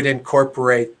 which would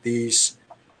incorporate these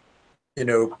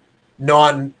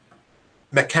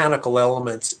non-mechanical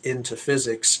elements into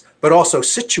physics, but also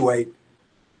situate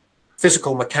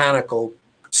physical mechanical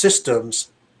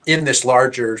systems in this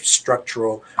larger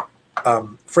structural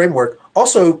framework.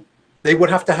 Also, they would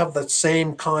have to have the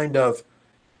same kind of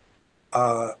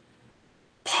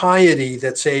piety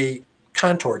that, say,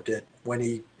 Cantor did when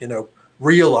he,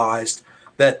 realized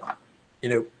that,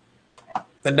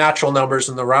 the natural numbers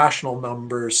and the rational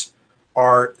numbers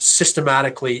are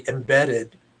systematically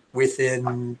embedded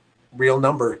within real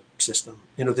number system,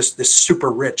 this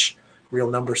super rich real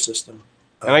number system.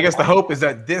 And I guess the hope is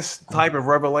that this type of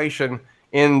revelation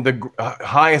in the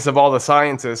highest of all the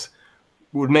sciences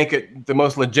would make it the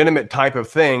most legitimate type of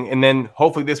thing. And then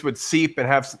hopefully this would seep and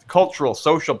have cultural,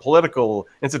 social, political,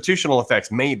 institutional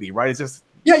effects, maybe, right? It's just...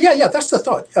 Yeah. That's the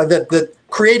thought. That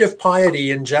creative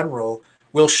piety in general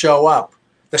will show up.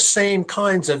 The same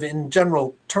kinds of, in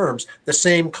general terms, the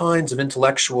same kinds of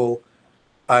intellectual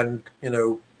and,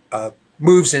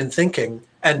 moves in thinking,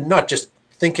 and not just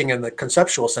thinking in the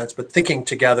conceptual sense, but thinking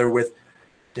together with,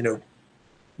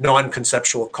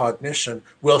 non-conceptual cognition,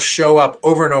 will show up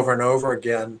over and over and over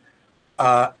again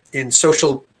in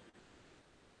social,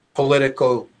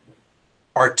 political,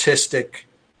 artistic,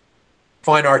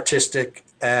 fine artistic,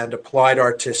 and applied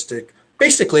artistic,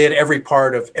 basically in every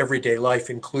part of everyday life,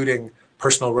 including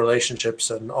personal relationships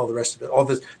and all the rest of it. All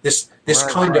this right,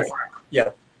 kind right. of, yeah.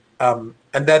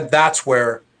 And then that's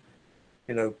where,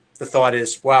 the thought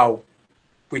is, wow,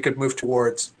 we could move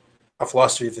towards a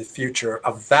philosophy of the future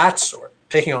of that sort,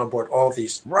 taking on board all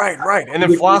these. Right. And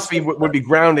then philosophy would be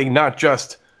grounding not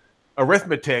just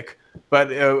arithmetic,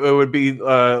 but it would be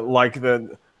like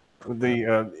it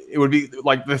would be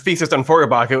like the thesis on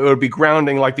Feuerbach. It would be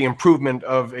grounding like the improvement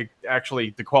of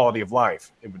actually the quality of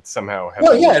life. It would somehow have.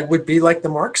 Well, yeah, it would be like the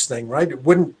Marx thing, right?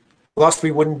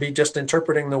 Philosophy wouldn't be just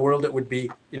interpreting the world. It would be,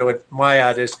 what my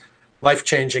ad is,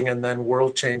 life-changing and then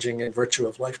world-changing in virtue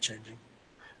of life-changing.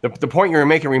 The point you're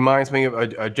making reminds me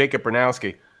of Jacob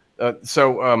Bernowski.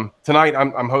 So tonight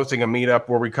I'm hosting a meetup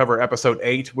where we cover episode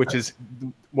 8, which is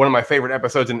one of my favorite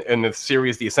episodes in the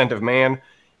series, The Ascent of Man.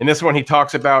 In this one, he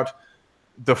talks about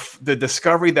the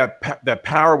discovery that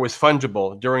power was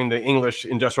fungible during the English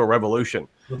Industrial Revolution.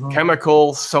 Mm-hmm.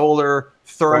 Chemical, solar,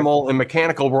 thermal, and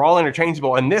mechanical were all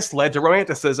interchangeable, and this led to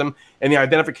Romanticism and the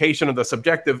identification of the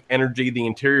subjective energy, the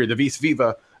interior, the vis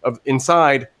viva of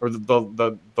inside, or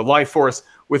the life force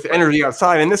with energy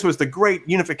outside. And this was the great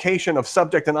unification of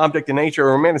subject and object in nature,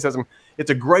 or Romanticism.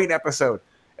 It's a great episode.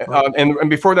 And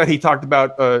before that, he talked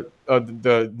about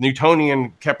the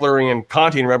Newtonian, Keplerian,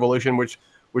 Kantian revolution, which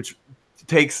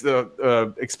takes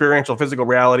the experiential physical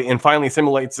reality and finally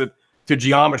simulates it to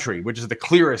geometry, which is the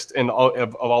clearest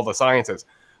of all the sciences.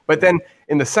 But then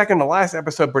in the second to last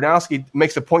episode, Bernowski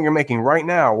makes the point you're making right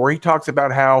now, where he talks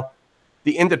about how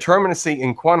the indeterminacy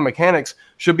in quantum mechanics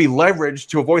should be leveraged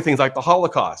to avoid things like the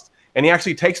Holocaust. And he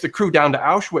actually takes the crew down to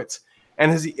Auschwitz.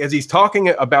 And as he's talking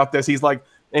about this, he's like,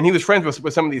 and he was friends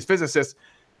with some of these physicists,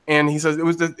 and he says it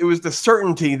was the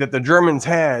certainty that the Germans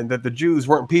had that the Jews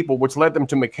weren't people, which led them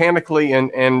to mechanically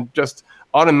and just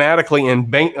automatically and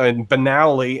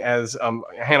banally, as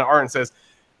Hannah Arendt says,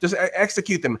 just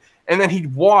execute them. And then he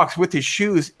walks with his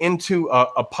shoes into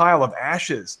a pile of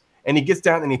ashes, and he gets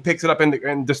down and he picks it up,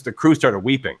 and just the crew started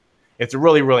weeping. It's a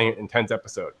really, really intense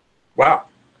episode. Wow.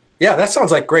 Yeah, that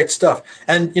sounds like great stuff.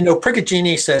 And,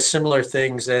 Prigogine says similar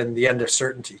things in The End of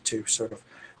Certainty, too, sort of.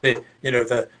 The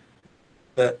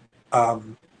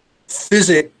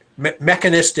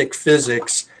mechanistic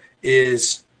physics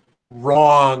is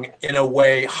wrong in a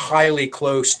way highly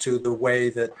close to the way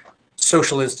that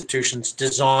social institutions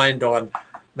designed on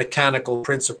mechanical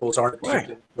principles aren't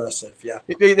particularly impressive. Yeah.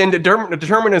 And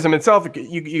determinism itself,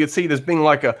 you could see it as being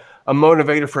like a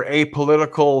motivator for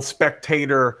apolitical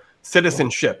spectator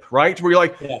citizenship, right? Where you're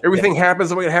like, everything happens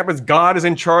the way it happens. God is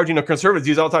in charge. You know, conservatives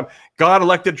use all the time. God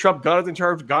elected Trump. God is in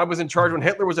charge. God was in charge when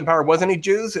Hitler was in power. Wasn't he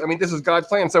Jews? I mean, this is God's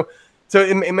plan. So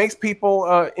it makes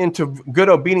people into good,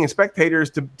 obedient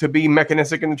spectators to be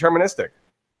mechanistic and deterministic.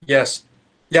 Yes.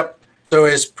 Yep. So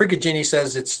as Prigogine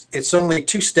says, it's only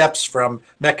 2 steps from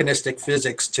mechanistic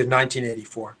physics to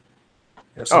 1984.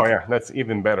 You know, oh yeah, that's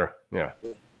even better. Yeah.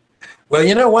 Well,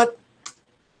 you know what?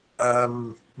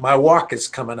 My walk is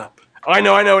coming up. I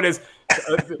know it is.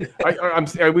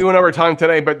 We went over time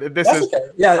today, but this is. Okay.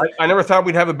 Yeah. I never thought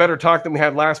we'd have a better talk than we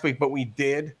had last week, but we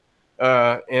did.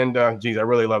 Geez, I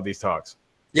really love these talks.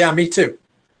 Yeah, me too.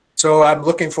 So I'm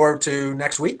looking forward to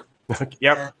next week.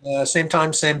 Yep. Same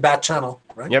time, same bat channel,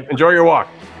 right? Yep. Enjoy your walk.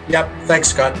 Yep. Thanks,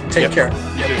 Scott. Take care.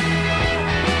 You too.